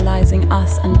paralyzing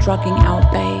us and drugging our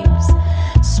babes.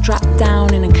 Strapped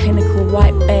down in a clinical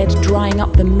white bed, drying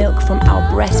up the milk from our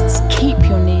breasts, keep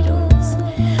your needles.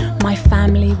 My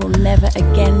family will never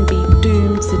again be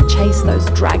doomed to chase those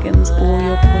dragons or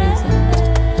your poison.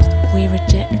 We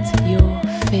reject your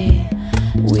fear.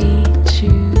 We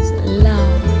choose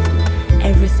love.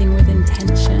 Everything with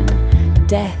intention.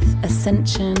 Death,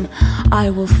 ascension.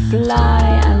 I will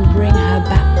fly and bring her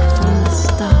back from the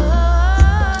stars.